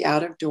view of the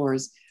out of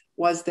doors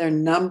was their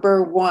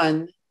number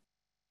one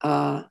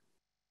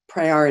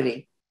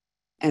priority.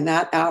 And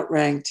that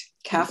outranked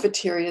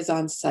cafeterias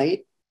on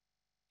site,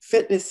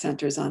 fitness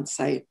centers on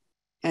site,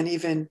 and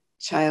even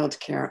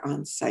childcare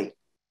on site.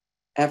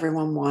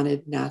 Everyone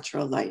wanted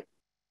natural light.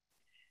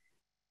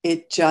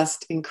 It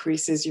just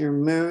increases your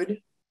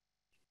mood.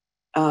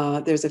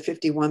 There's a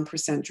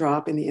 51%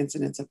 drop in the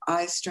incidence of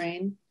eye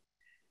strain,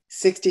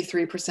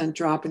 63%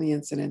 drop in the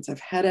incidence of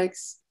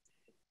headaches,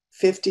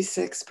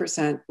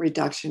 56%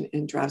 reduction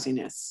in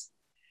drowsiness.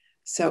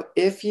 So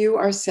if you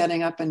are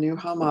setting up a new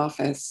home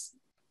office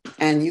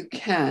and you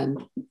can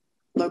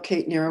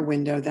locate near a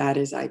window, that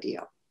is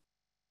ideal.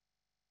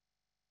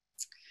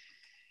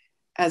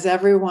 As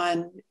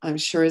everyone, I'm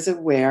sure, is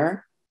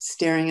aware,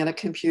 staring at a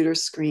computer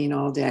screen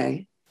all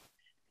day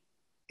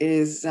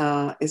is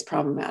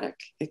problematic.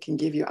 It can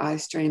give you eye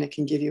strain. It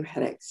can give you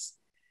headaches.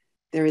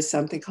 There is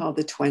something called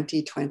the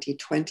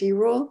 20-20-20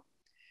 rule,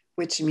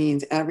 which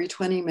means every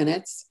 20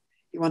 minutes,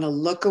 you want to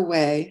look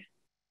away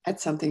at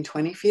something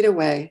 20 feet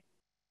away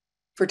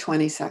for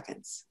 20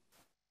 seconds.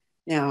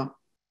 Now,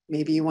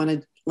 maybe you want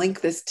to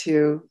link this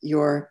to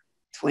your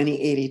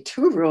 20-82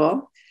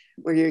 rule,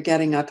 where you're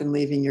getting up and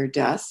leaving your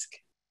desk.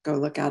 Go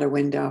look out a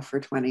window for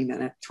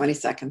 20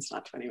 seconds,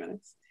 not 20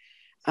 minutes.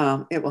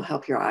 It will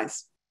help your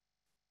eyes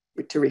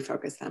to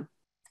refocus them.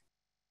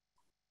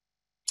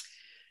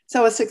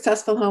 So a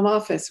successful home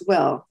office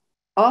will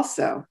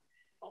also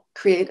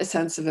create a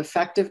sense of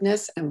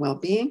effectiveness and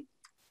well-being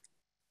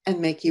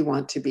and make you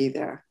want to be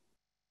there.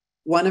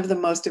 One of the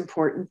most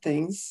important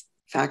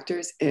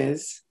factors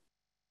is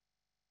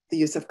the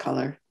use of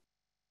color.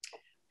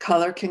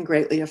 Color can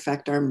greatly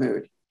affect our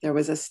mood. There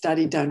was a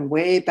study done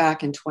way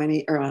back in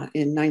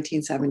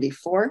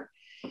 1974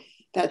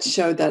 that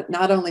showed that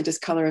not only does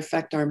color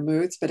affect our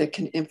moods, but it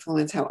can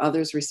influence how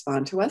others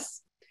respond to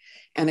us,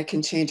 and it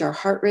can change our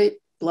heart rate,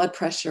 blood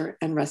pressure,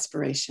 and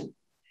respiration.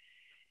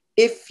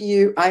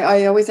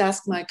 I always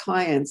ask my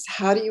clients,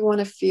 how do you want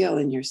to feel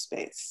in your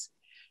space?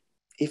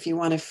 If you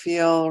want to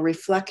feel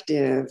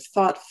reflective,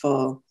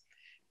 thoughtful,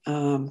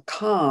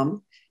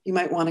 calm, you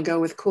might want to go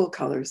with cool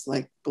colors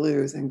like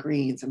blues and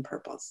greens and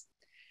purples.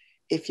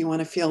 If you want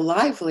to feel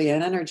lively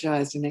and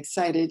energized and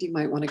excited, you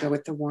might want to go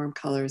with the warm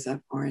colors of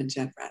orange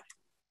and red.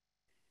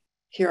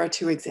 Here are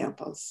two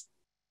examples: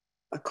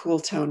 a cool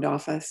toned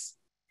office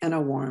and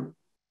a warm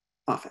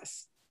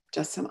office.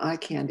 Just some eye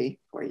candy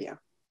for you.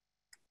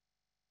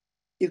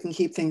 You can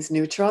keep things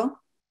neutral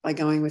by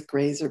going with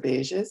grays or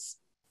beiges.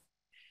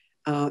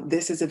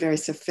 This is a very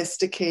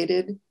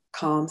sophisticated,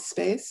 calm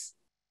space.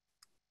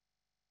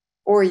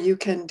 Or you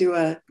can do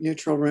a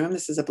neutral room.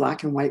 This is a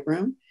black and white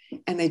room,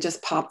 and they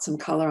just popped some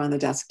color on the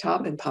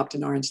desktop and popped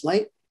an orange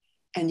light,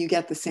 and you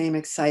get the same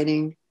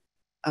exciting,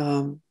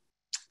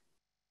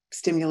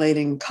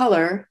 stimulating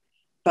color,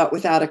 but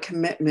without a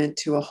commitment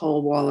to a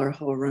whole wall or a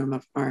whole room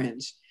of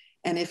orange.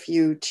 And if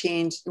you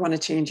want to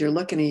change your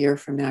look in a year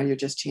from now, you're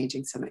just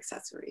changing some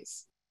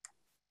accessories.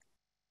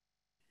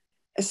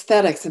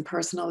 Aesthetics and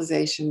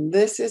personalization.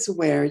 This is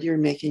where you're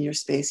making your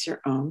space your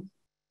own.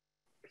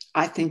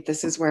 I think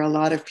this is where a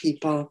lot of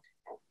people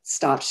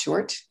stop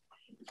short.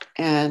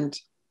 And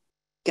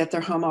get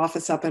their home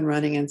office up and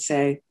running and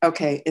say,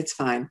 okay, it's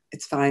fine.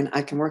 It's fine.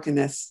 I can work in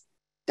this.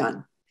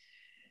 Done.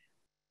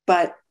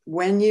 But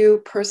when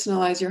you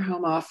personalize your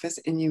home office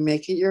and you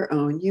make it your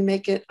own, you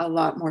make it a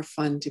lot more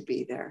fun to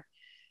be there.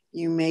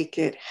 You make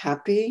it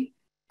happy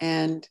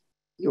and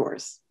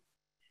yours.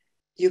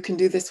 You can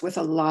do this with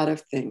a lot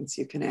of things.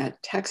 You can add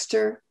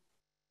texture,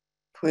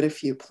 put a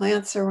few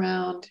plants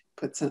around,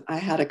 I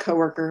had a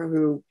coworker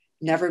who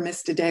never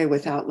missed a day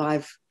without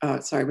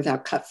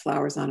without cut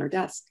flowers on her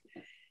desk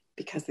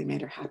because they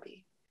made her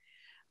happy.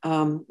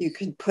 You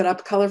can put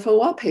up colorful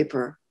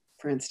wallpaper,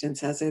 for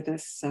instance, as in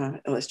this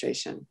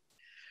illustration.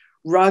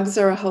 Rugs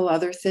are a whole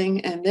other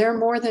thing, and they're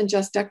more than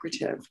just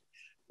decorative.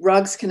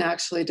 Rugs can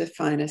actually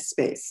define a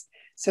space.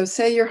 So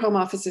say your home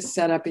office is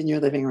set up in your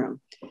living room.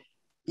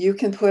 You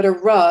can put a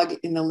rug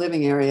in the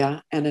living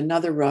area and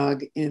another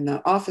rug in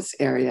the office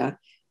area,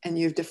 and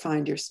you've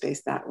defined your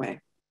space that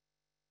way.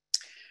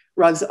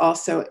 Rugs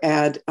also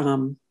add,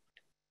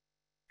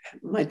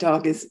 my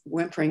dog is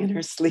whimpering in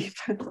her sleep.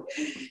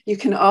 You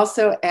can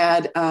also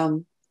add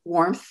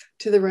warmth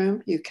to the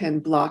room. You can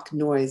block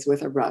noise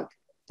with a rug,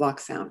 block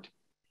sound.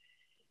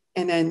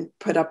 And then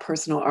put up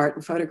personal art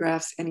and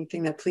photographs.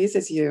 Anything that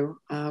pleases you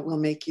will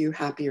make you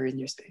happier in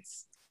your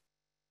space.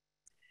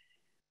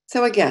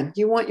 So again,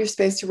 you want your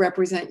space to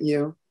represent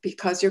you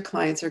because your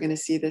clients are going to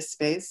see this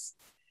space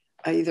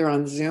either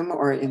on Zoom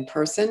or in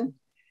person.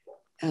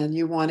 And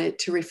you want it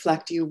to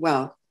reflect you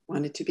well. You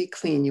want it to be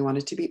clean. You want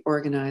it to be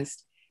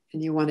organized.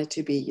 And you want it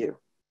to be you.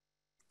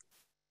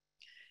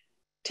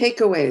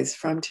 Takeaways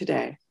from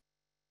today.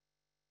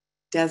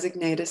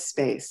 Designate a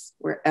space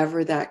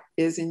wherever that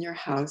is in your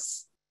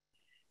house.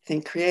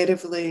 Think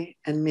creatively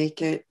and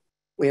make it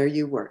where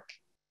you work.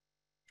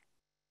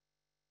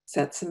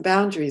 Set some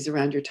boundaries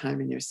around your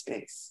time and your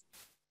space.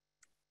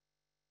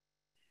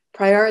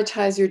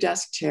 Prioritize your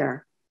desk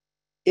chair.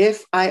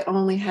 If I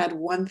only had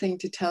one thing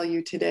to tell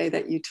you today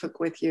that you took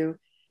with you,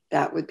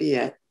 that would be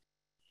it.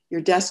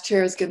 Your desk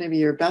chair is going to be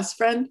your best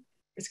friend.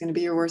 It's going to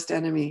be your worst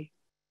enemy.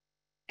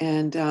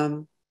 And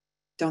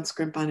don't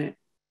scrimp on it.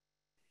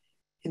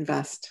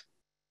 Invest.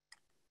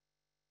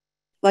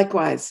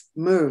 Likewise,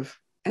 move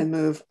and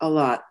move a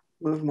lot.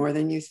 Move more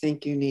than you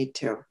think you need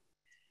to.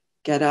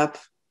 Get up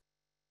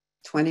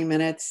 20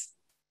 minutes,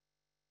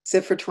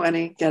 sit for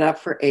 20, get up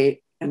for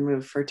 8, and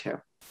move for 2. And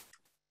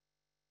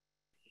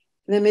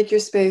then make your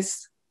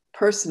space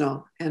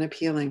personal and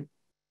appealing.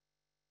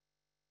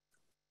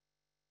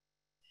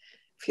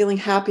 Feeling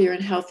happier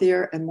and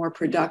healthier and more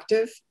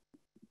productive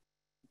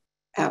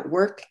at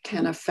work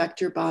can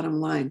affect your bottom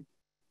line.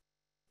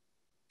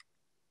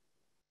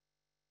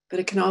 But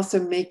it can also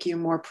make you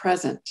more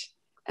present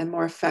and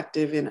more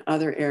effective in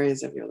other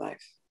areas of your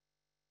life.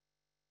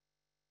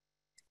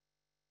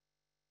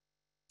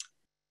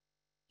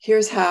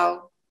 Here's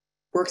how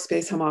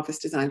workspace home office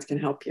designs can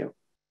help you.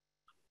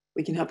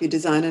 We can help you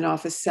design an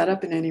office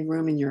setup in any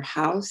room in your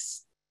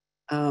house,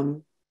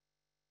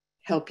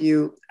 help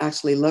you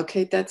actually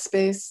locate that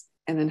space,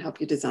 and then help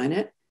you design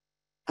it.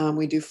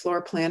 We do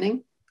floor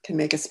planning, can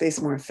make a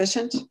space more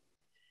efficient.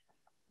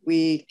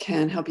 We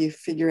can help you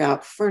figure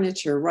out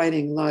furniture,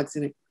 writing, rugs,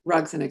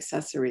 and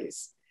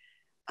accessories.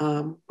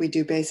 We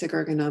do basic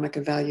ergonomic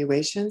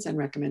evaluations and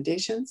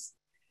recommendations,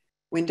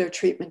 window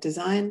treatment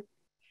design,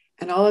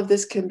 and all of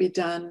this can be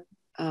done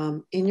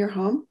in your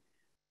home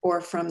or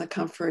from the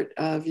comfort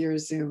of your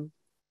Zoom.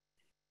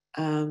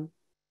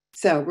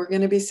 So we're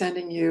going to be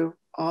sending you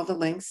all the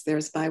links.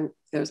 There's my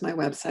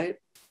website.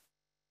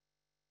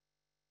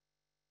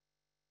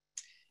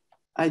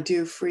 I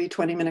do free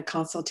 20-minute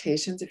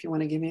consultations if you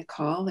want to give me a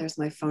call. There's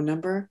my phone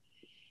number.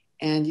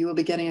 And you will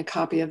be getting a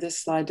copy of this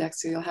slide deck,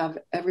 so you'll have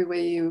every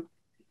way you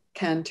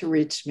can to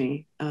reach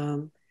me.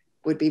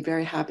 Would be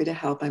very happy to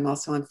help. I'm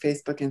also on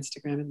Facebook,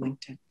 Instagram, and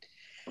LinkedIn.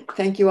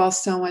 Thank you all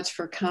so much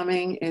for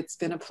coming. It's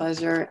been a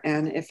pleasure.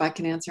 And if I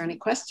can answer any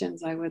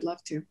questions, I would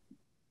love to.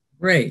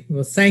 Great.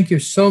 Well, thank you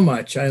so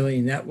much,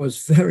 Eileen. That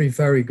was very,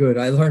 very good.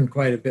 I learned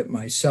quite a bit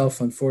myself.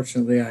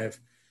 Unfortunately, I'm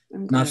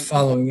not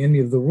following any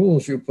of the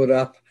rules you put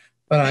up,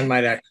 but I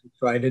might actually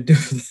try to do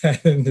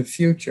that in the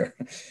future.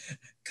 A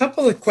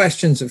couple of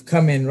questions have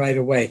come in right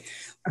away.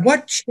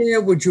 What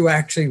chair would you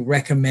actually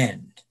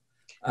recommend?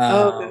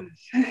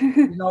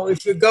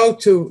 If you go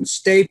to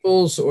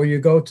Staples or you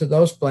go to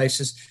those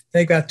places,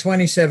 they've got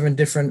 27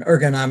 different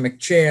ergonomic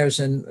chairs,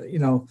 and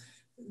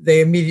they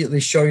immediately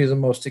show you the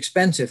most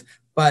expensive.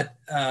 But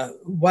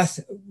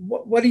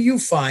what do you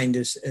find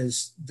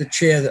is the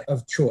chair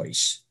of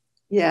choice?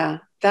 Yeah,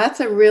 that's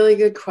a really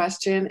good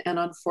question, and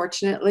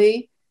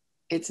unfortunately,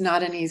 it's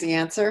not an easy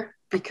answer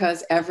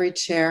because every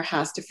chair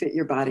has to fit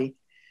your body.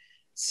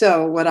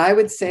 So what I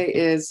would say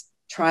is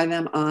try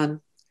them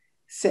on,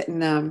 sit in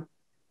them,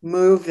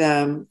 move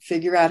them,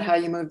 figure out how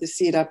you move the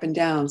seat up and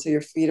down so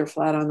your feet are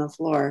flat on the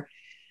floor.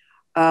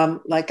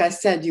 Like I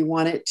said, you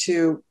want it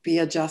to be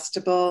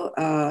adjustable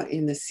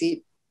in the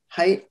seat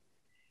height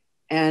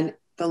and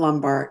the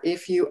lumbar.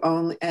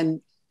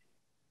 And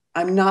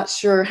I'm not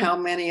sure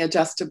how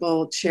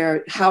adjustable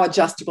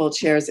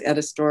chairs at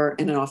a store,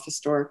 in an office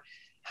store,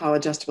 how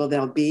adjustable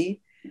they'll be.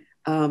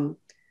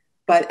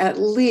 But at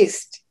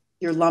least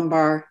your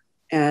lumbar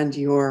and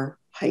your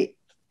height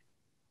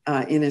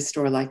in a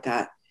store like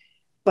that.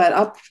 But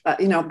up,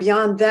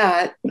 beyond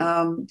that,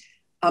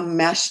 a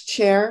mesh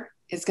chair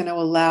is going to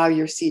allow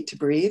your seat to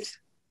breathe,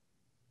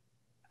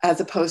 as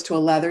opposed to a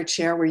leather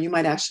chair where you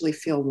might actually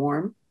feel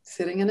warm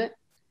sitting in it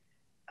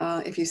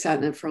if you sat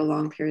in it for a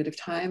long period of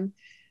time.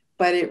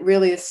 But it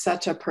really is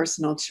such a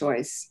personal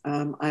choice.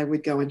 I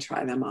would go and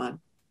try them on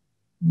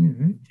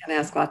and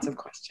ask lots of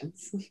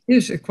questions.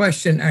 Here's a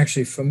question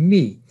actually from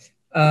me.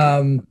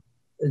 How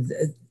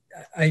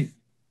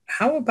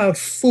about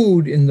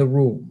food in the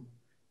room?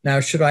 Now,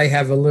 should I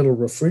have a little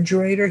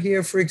refrigerator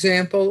here, for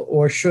example,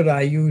 or should I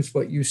use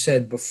what you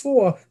said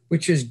before,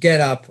 which is get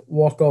up,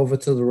 walk over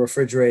to the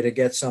refrigerator,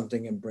 get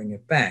something and bring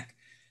it back?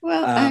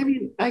 Well,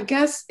 I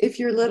guess if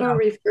your little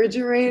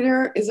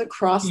refrigerator is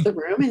across the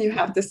room and you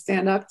have to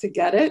stand up to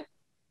get it,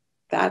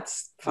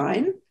 that's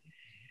fine.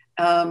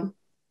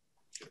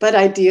 But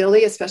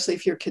ideally, especially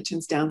if your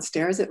kitchen's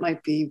downstairs, it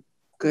might be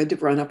good to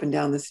run up and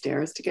down the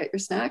stairs to get your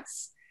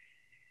snacks.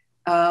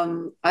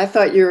 I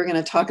thought you were going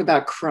to talk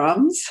about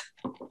crumbs.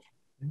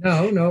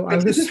 No, I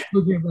was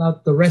talking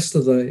about the rest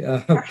of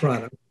the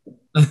product,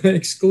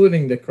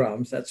 excluding the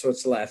crumbs. That's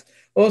what's left.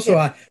 Also,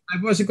 yeah.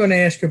 I wasn't going to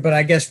ask you, but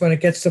I guess when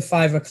it gets to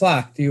 5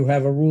 o'clock, do you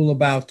have a rule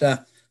about,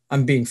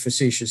 I'm being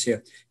facetious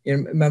here.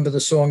 You remember the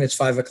song, It's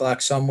 5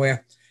 o'clock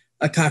somewhere?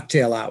 A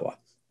cocktail hour.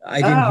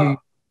 I didn't hear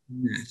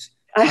that.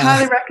 I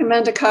highly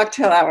recommend a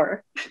cocktail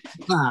hour.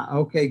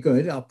 Okay,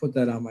 good. I'll put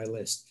that on my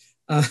list.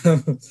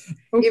 Okay.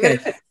 Even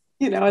if it's,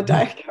 a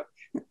Diet Coke.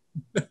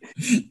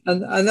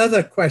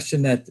 Another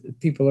question that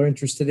people are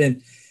interested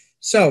in.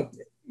 So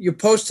you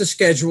post a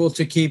schedule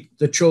to keep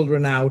the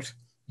children out.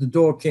 The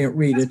dog can't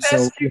read it. As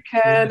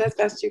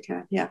best you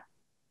can. Yeah.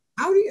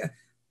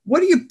 What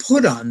do you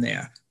put on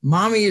there?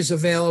 Mommy is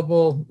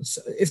available.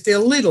 If they're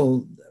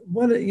little,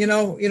 you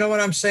know what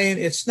I'm saying?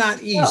 It's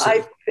not easy.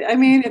 Well, I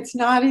mean, it's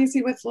not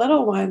easy with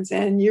little ones,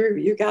 and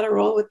you got to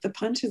roll with the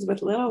punches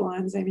with little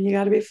ones. I mean, you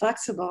got to be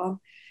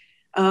flexible.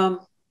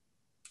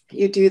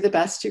 You do the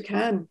best you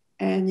can.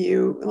 And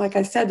like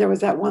I said, there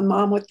was that one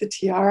mom with the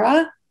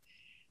tiara.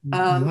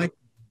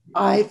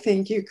 I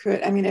think you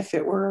could, if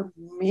it were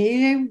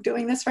me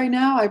doing this right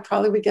now, I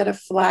probably would get a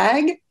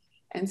flag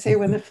and say,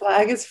 when the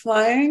flag is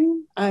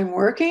flying, I'm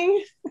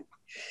working.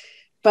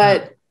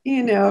 But,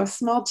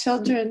 small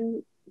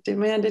children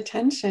demand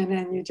attention,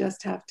 and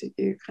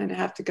you kind of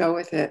have to go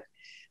with it.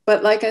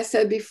 But like I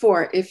said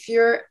before, if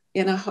you're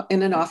in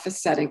an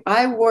office setting,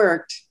 I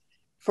worked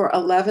for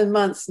 11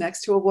 months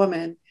next to a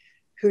woman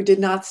who did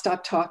not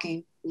stop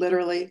talking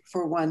literally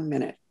for 1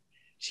 minute.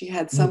 She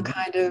had some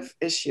kind of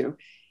issue.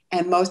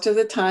 And most of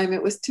the time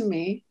it was to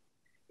me,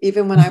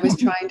 even when I was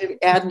trying to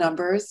add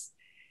numbers.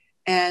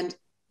 And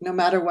no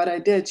matter what I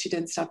did, she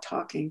didn't stop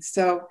talking.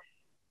 So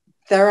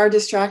there are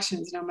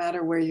distractions no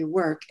matter where you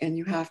work, and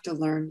you have to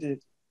learn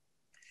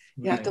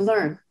have to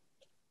learn.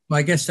 Well,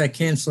 I guess that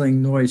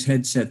canceling noise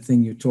headset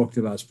thing you talked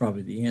about is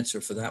probably the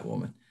answer for that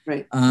woman.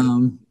 Right.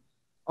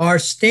 Are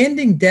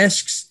standing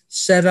desks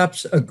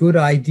setups a good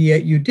idea?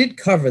 You did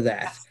cover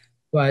that,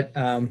 but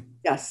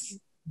yes,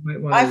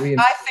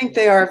 I think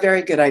they are a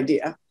very good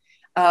idea.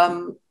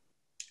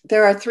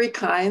 There are 3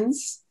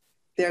 kinds.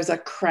 There's a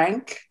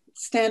crank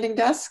standing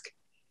desk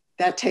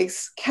that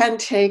can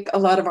take a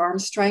lot of arm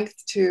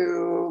strength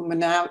to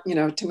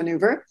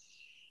maneuver,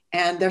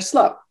 and they're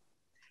slow,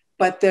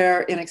 but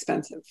they're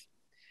inexpensive.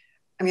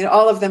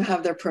 All of them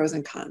have their pros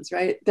and cons,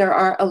 right? There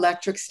are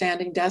electric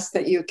standing desks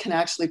that you can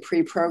actually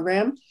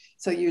pre-program.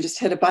 So you just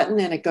hit a button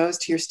and it goes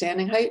to your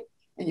standing height,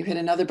 and you hit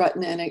another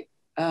button and it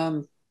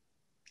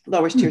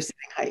lowers to your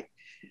sitting height.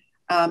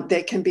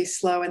 They can be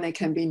slow and they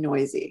can be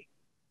noisy.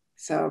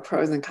 So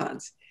pros and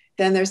cons.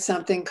 Then there's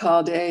something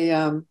called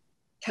a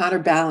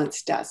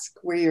counterbalance desk,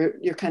 where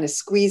you're kind of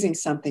squeezing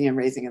something and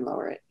raising and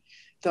lower it.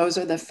 Those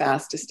are the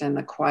fastest and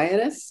the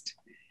quietest.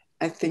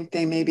 I think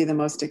they may be the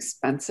most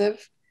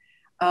expensive.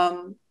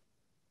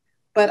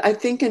 But I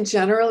think in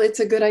general, it's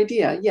a good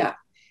idea. Yeah.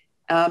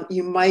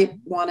 You might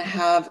want to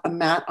have a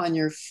mat on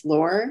your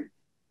floor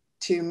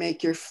to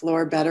make your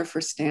floor better for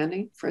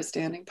a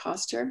standing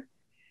posture.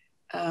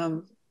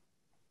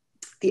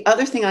 The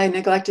other thing I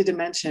neglected to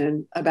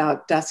mention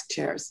about desk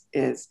chairs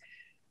is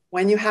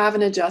when you have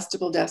an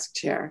adjustable desk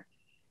chair,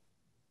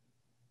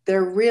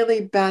 they're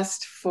really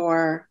best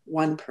for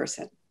one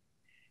person.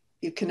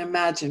 You can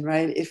imagine,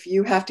 right? If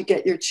you have to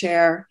get your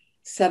chair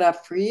set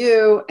up for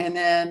you and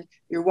then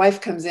your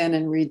wife comes in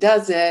and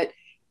redoes it,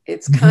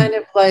 it's kind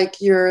of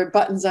like your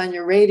buttons on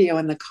your radio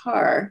in the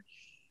car,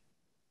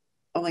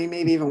 only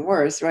maybe even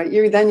worse, right?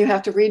 Then you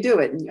have to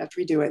redo it and you have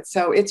to redo it.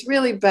 So it's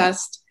really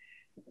best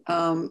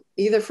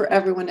either for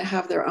everyone to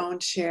have their own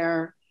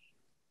chair,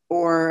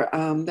 or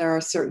there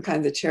are certain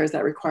kinds of chairs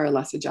that require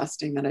less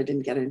adjusting that I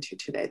didn't get into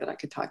today that I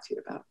could talk to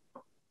you about.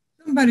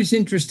 Somebody's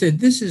interested.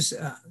 This is,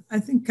 I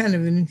think, kind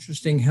of an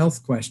interesting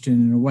health question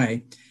in a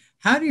way.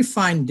 How do you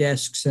find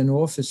desks and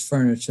office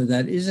furniture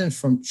that isn't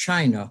from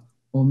China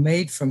or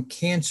made from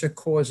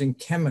cancer-causing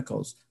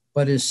chemicals,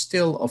 but is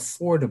still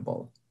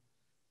affordable?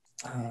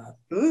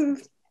 Ooh,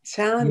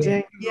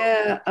 challenging.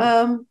 Yeah.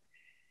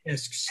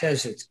 Desk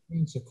says it's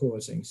cancer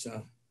causing.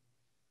 So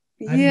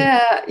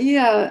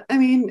Yeah. I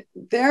mean,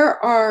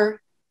 there are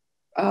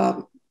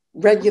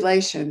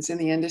regulations in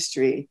the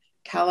industry.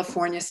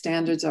 California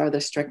standards are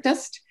the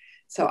strictest.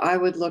 So I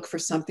would look for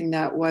something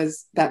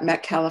that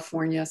met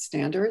California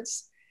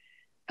standards.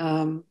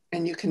 And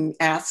you can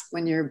ask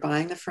when you're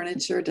buying the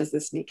furniture, does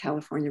this meet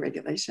California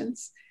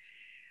regulations?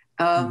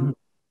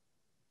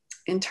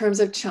 In terms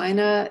of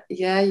China,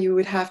 yeah, you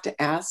would have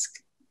to ask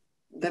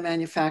the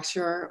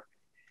manufacturer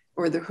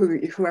or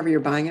whoever you're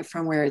buying it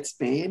from where it's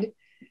made.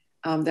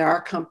 There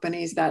are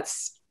companies that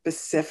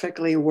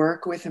specifically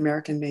work with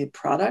American-made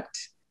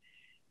product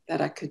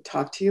that I could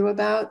talk to you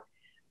about.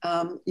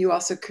 You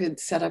also could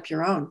set up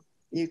your own.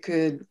 You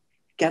could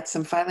get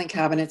some filing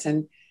cabinets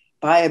and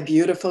buy a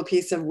beautiful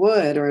piece of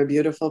wood or a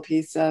beautiful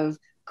piece of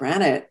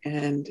granite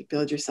and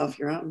build yourself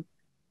your own.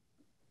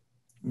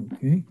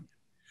 Okay.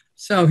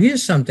 So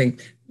here's something.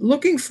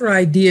 Looking for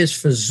ideas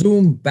for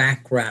Zoom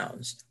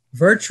backgrounds.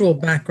 Virtual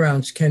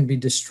backgrounds can be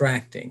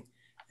distracting.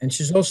 And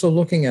she's also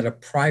looking at a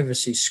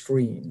privacy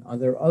screen. Are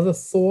there other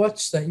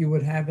thoughts that you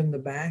would have in the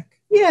back?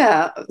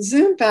 Yeah,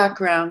 Zoom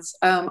backgrounds.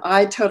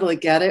 I totally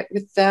get it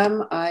with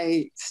them.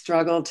 I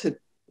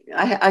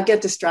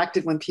get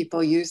distracted when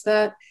people use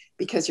that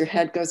because your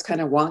head goes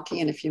kind of wonky.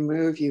 And if you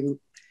move, you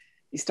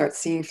start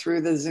seeing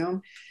through the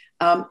Zoom.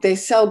 They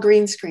sell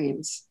green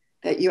screens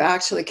that you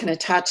actually can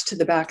attach to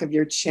the back of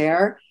your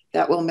chair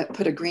that will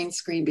put a green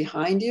screen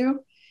behind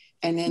you.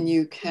 And then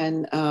you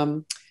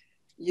can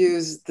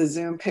use the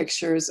Zoom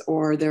pictures,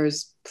 or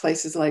there's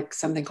places like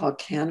something called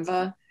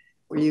Canva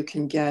where you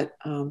can get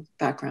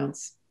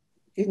backgrounds.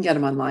 You can get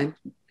them online,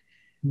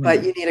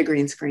 but you need a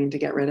green screen to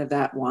get rid of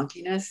that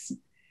wonkiness.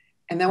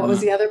 And then what was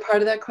the other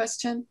part of that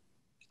question?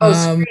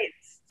 Oh,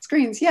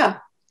 screens. Yeah.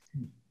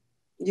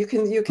 You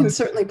can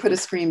certainly put a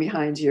screen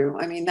behind you.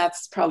 I mean,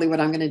 that's probably what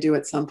I'm going to do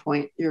at some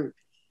point. You're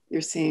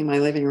seeing my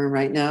living room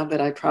right now,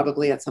 but I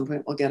probably at some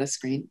point will get a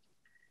screen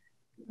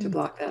to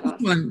block that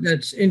off. One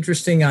that's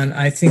interesting on,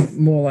 I think,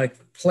 more like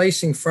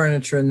placing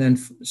furniture and then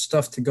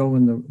stuff to go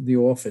in the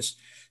office.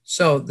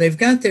 So they've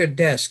got their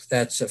desk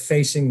that's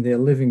facing their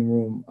living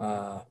room,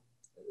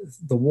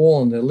 the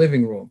wall in their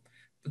living room,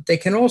 but they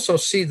can also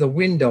see the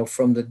window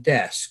from the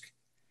desk.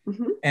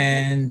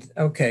 And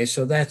okay,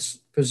 so that's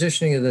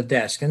positioning of the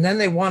desk. And then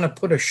they want to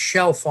put a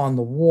shelf on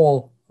the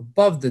wall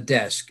above the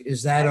desk.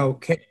 Is that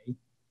okay?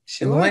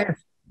 Sure. And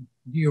last,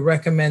 do you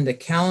recommend a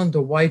calendar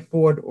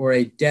whiteboard or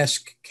a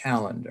desk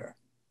calendar?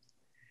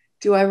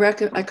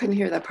 I couldn't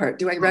hear that part.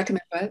 Do I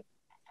recommend what?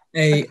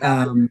 A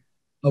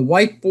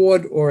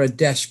whiteboard or a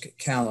desk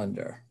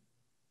calendar?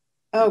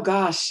 Oh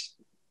gosh,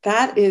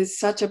 that is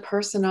such a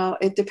personal,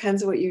 it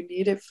depends what you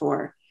need it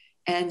for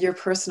and your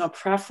personal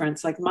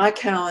preference. Like my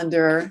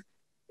calendar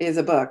is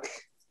a book.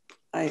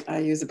 I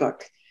use a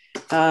book.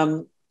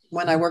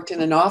 When I worked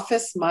in an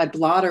office, my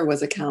blotter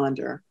was a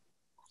calendar.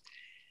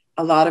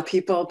 A lot of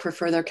people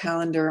prefer their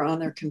calendar on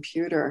their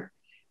computer.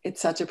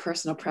 It's such a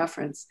personal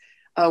preference.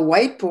 A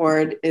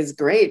whiteboard is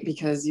great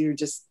because you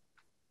just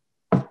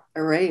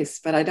erase,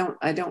 but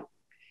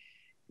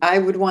I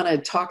would want to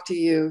talk to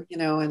you,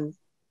 and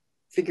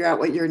figure out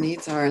what your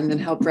needs are and then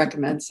help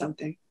recommend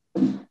something.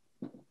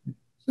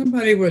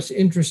 Somebody was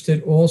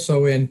interested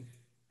also in,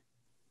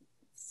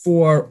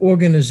 for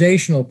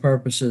organizational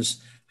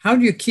purposes, how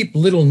do you keep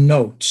little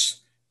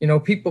notes?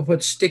 People put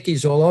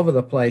stickies all over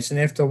the place, and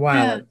after a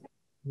while, it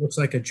looks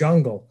like a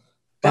jungle.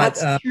 But,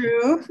 that's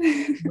true.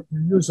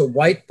 Use a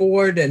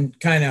whiteboard and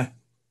kind of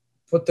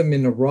put them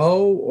in a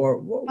row, or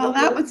well,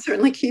 that would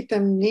certainly keep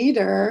them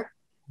neater.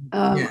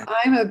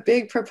 I'm a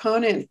big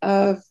proponent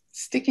of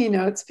sticky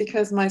notes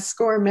because my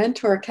SCORE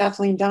mentor,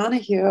 Kathleen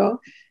Donahue,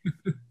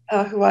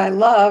 who I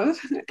love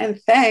and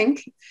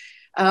thank,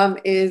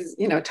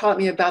 taught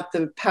me about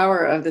the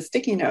power of the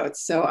sticky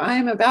notes. So I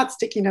am about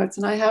sticky notes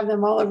and I have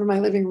them all over my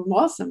living room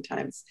wall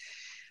sometimes.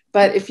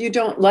 But if you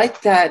don't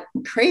like that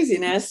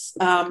craziness,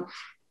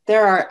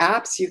 there are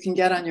apps you can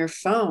get on your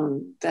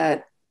phone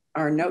that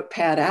are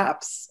notepad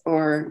apps,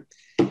 or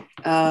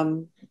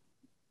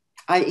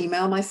I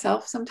email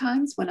myself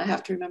sometimes when I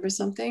have to remember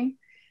something.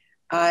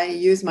 I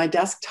use my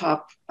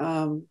desktop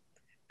kind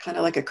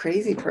of like a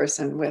crazy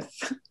person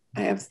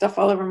I have stuff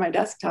all over my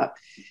desktop.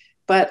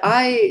 But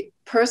I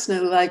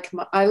personally like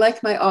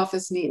my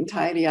office neat and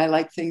tidy. I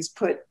like things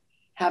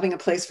having a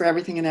place for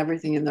everything and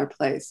everything in their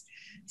place.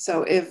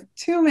 So if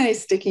too many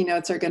sticky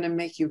notes are going to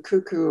make you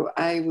cuckoo,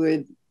 I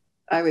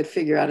would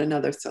figure out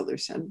another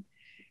solution.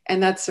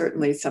 And that's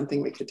certainly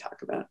something we could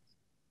talk about.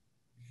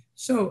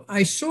 So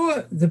I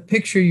saw the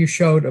picture you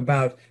showed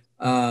about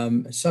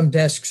some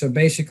desks are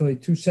basically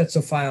two sets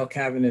of file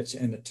cabinets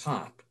and a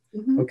top.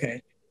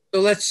 Okay. So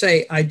let's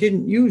say I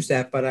didn't use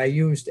that, but I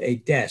used a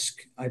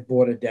desk. I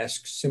bought a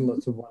desk similar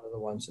to one of the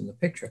ones in the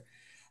picture.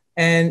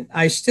 And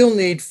I still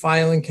need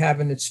filing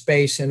cabinet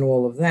space and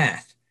all of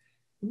that.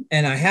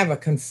 And I have a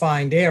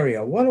confined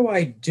area. What do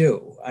I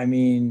do? I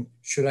mean,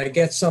 should I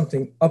get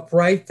something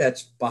upright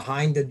that's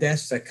behind the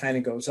desk that kind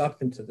of goes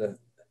up into the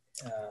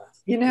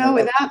You know,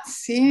 without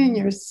seeing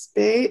your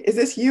space, is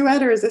this you,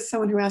 Ed, or is this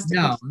someone who asked?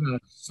 No,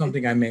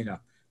 something I made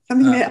up.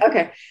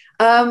 Okay.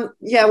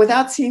 Yeah,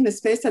 without seeing the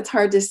space, that's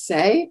hard to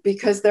say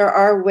because there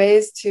are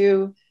ways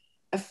to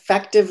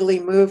effectively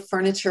move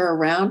furniture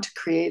around to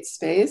create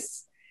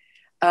space.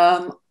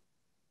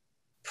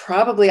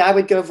 Probably I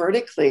would go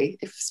vertically.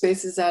 If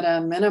space is at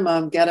a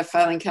minimum, get a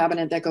filing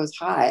cabinet that goes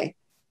high,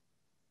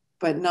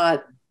 but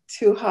not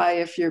too high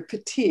if you're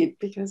petite,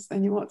 because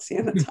then you won't see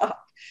in the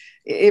top.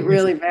 It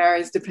really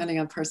varies depending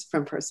on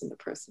from person to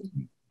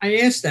person. I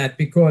ask that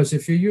because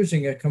if you're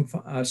using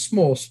a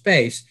small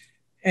space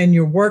and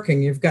you're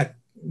working, you've got,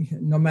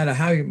 no matter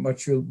how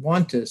much you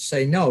want to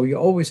say no, you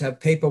always have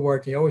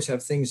paperwork, you always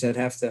have things that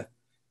have to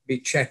be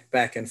checked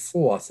back and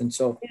forth. And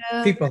so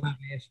people have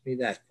asked me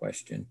that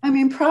question. I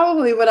mean,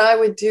 probably what I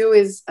would do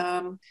is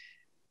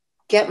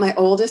get my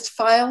oldest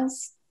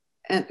files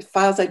and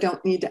files I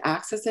don't need to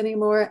access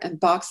anymore and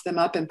box them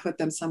up and put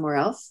them somewhere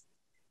else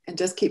and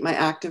just keep my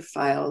active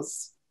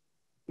files,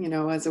 you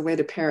know, as a way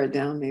to pare it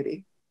down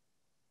maybe.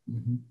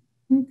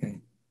 Mm-hmm. Okay.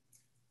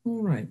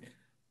 All right.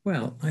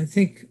 Well, I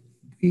think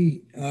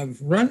we have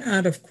run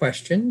out of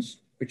questions,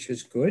 which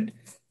is good.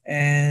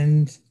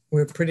 And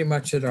we're pretty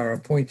much at our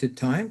appointed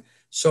time.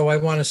 So I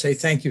want to say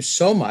thank you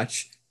so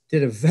much.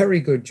 Did a very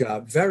good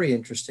job. Very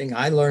interesting.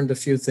 I learned a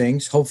few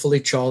things. Hopefully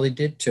Charlie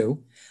did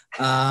too.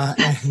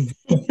 I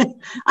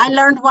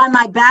learned why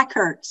my back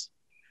hurts.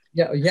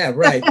 Yeah,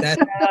 right.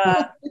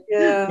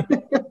 Yeah.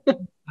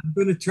 I'm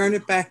going to turn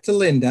it back to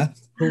Linda,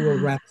 who will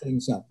wrap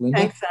things up. Linda?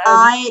 Thanks,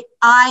 Ed.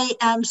 I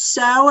am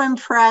so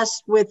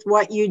impressed with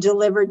what you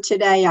delivered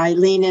today,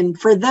 Eileen. And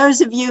for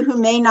those of you who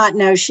may not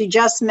know, she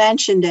just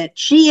mentioned it.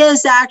 She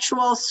is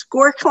actual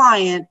score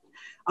client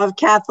of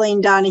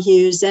Kathleen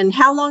Donahue's. And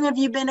how long have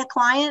you been a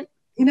client?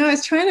 You know, I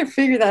was trying to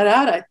figure that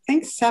out. I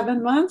think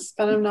 7 months,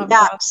 but I'm not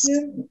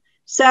positive.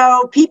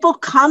 So people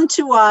come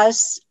to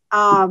us.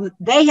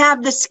 They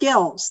have the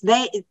skills.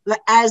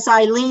 As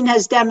Eileen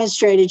has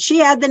demonstrated, she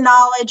had the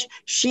knowledge,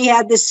 she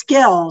had the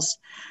skills,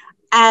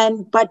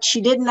 but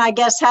she didn't, I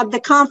guess, have the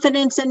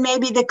confidence and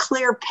maybe the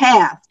clear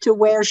path to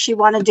where she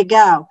wanted to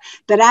go.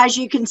 But as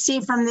you can see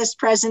from this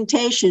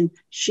presentation,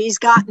 she's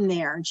gotten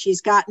there and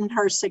she's gotten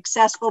her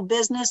successful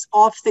business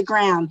off the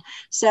ground.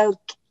 So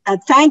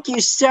thank you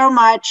so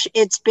much.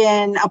 It's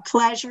been a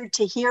pleasure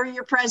to hear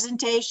your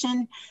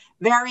presentation.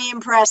 Very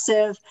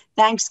impressive.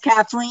 Thanks,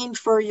 Kathleen,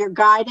 for your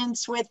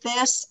guidance with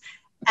this.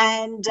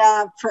 And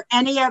for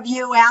any of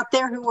you out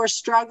there who are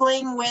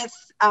struggling with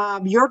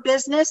your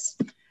business,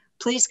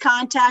 please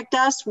contact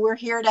us. We're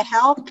here to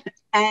help.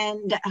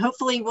 And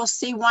hopefully we'll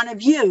see one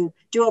of you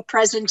do a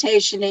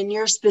presentation in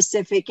your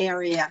specific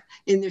area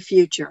in the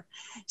future.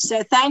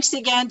 So thanks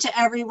again to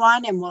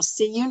everyone, and we'll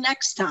see you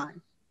next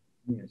time.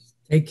 Yes.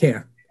 Take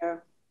care.